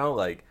from now?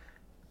 Like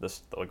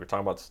this, like we're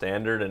talking about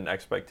standard and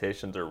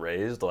expectations are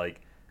raised.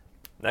 Like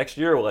next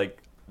year,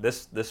 like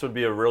this would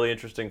be a really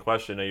interesting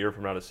question a year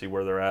from now to see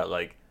where they're at.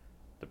 Like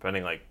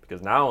depending, like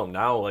because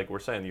now like we're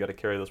saying, you got to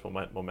carry this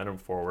momentum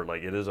forward.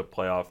 Like it is a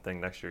playoff thing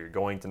next year. You're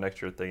going to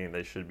next year thinking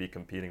they should be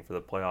competing for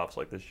the playoffs.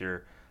 Like this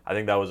year, I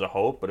think that was a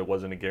hope, but it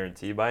wasn't a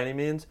guarantee by any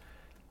means.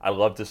 I'd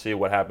love to see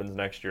what happens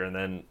next year, and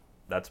then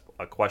that's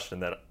a question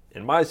that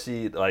in my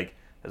seat, like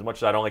as much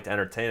as I don't like to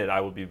entertain it, I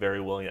would be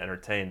very willing to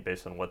entertain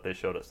based on what they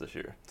showed us this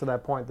year. To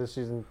that point, this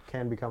season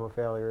can become a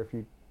failure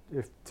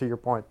if to your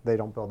point they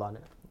don't build on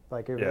it.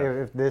 Like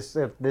if this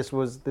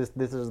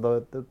is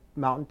the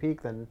mountain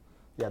peak, then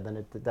yeah, then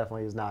it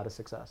definitely is not a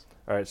success.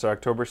 All right, so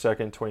October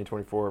 2nd,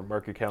 2024,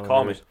 mark your calendars.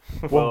 Call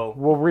me.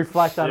 We'll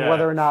reflect on yeah.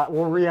 whether or not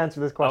we'll re-answer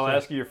this question. I'll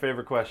ask you your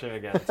favorite question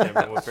again, Tim,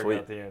 and we'll figure Sweet.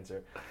 out the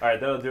answer. All right,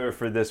 that'll do it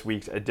for this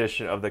week's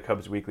edition of the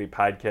Cubs Weekly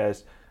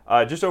Podcast.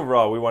 Just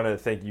overall, we want to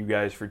thank you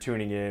guys for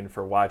tuning in,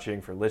 for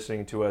watching, for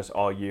listening to us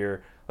all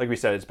year. Like we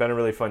said, it's been a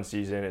really fun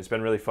season. It's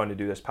been really fun to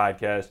do this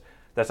podcast.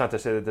 That's not to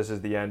say that this is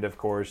the end, of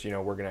course. You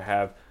know, we're going to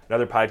have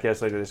another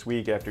podcast later this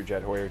week after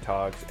Jed Hoyer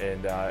talks,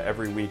 and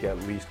every week, at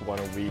least one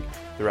a week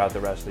throughout the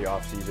rest of the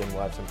offseason.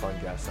 We'll have some fun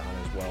guests on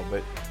as well.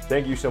 But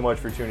thank you so much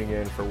for tuning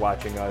in, for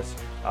watching us.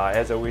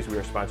 As always, we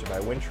are sponsored by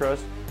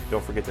Wintrust.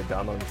 Don't forget to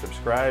download and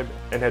subscribe,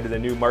 and head to the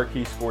new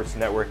Marquee Sports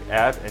Network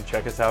app and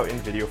check us out in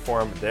video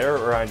form there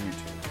or on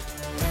YouTube.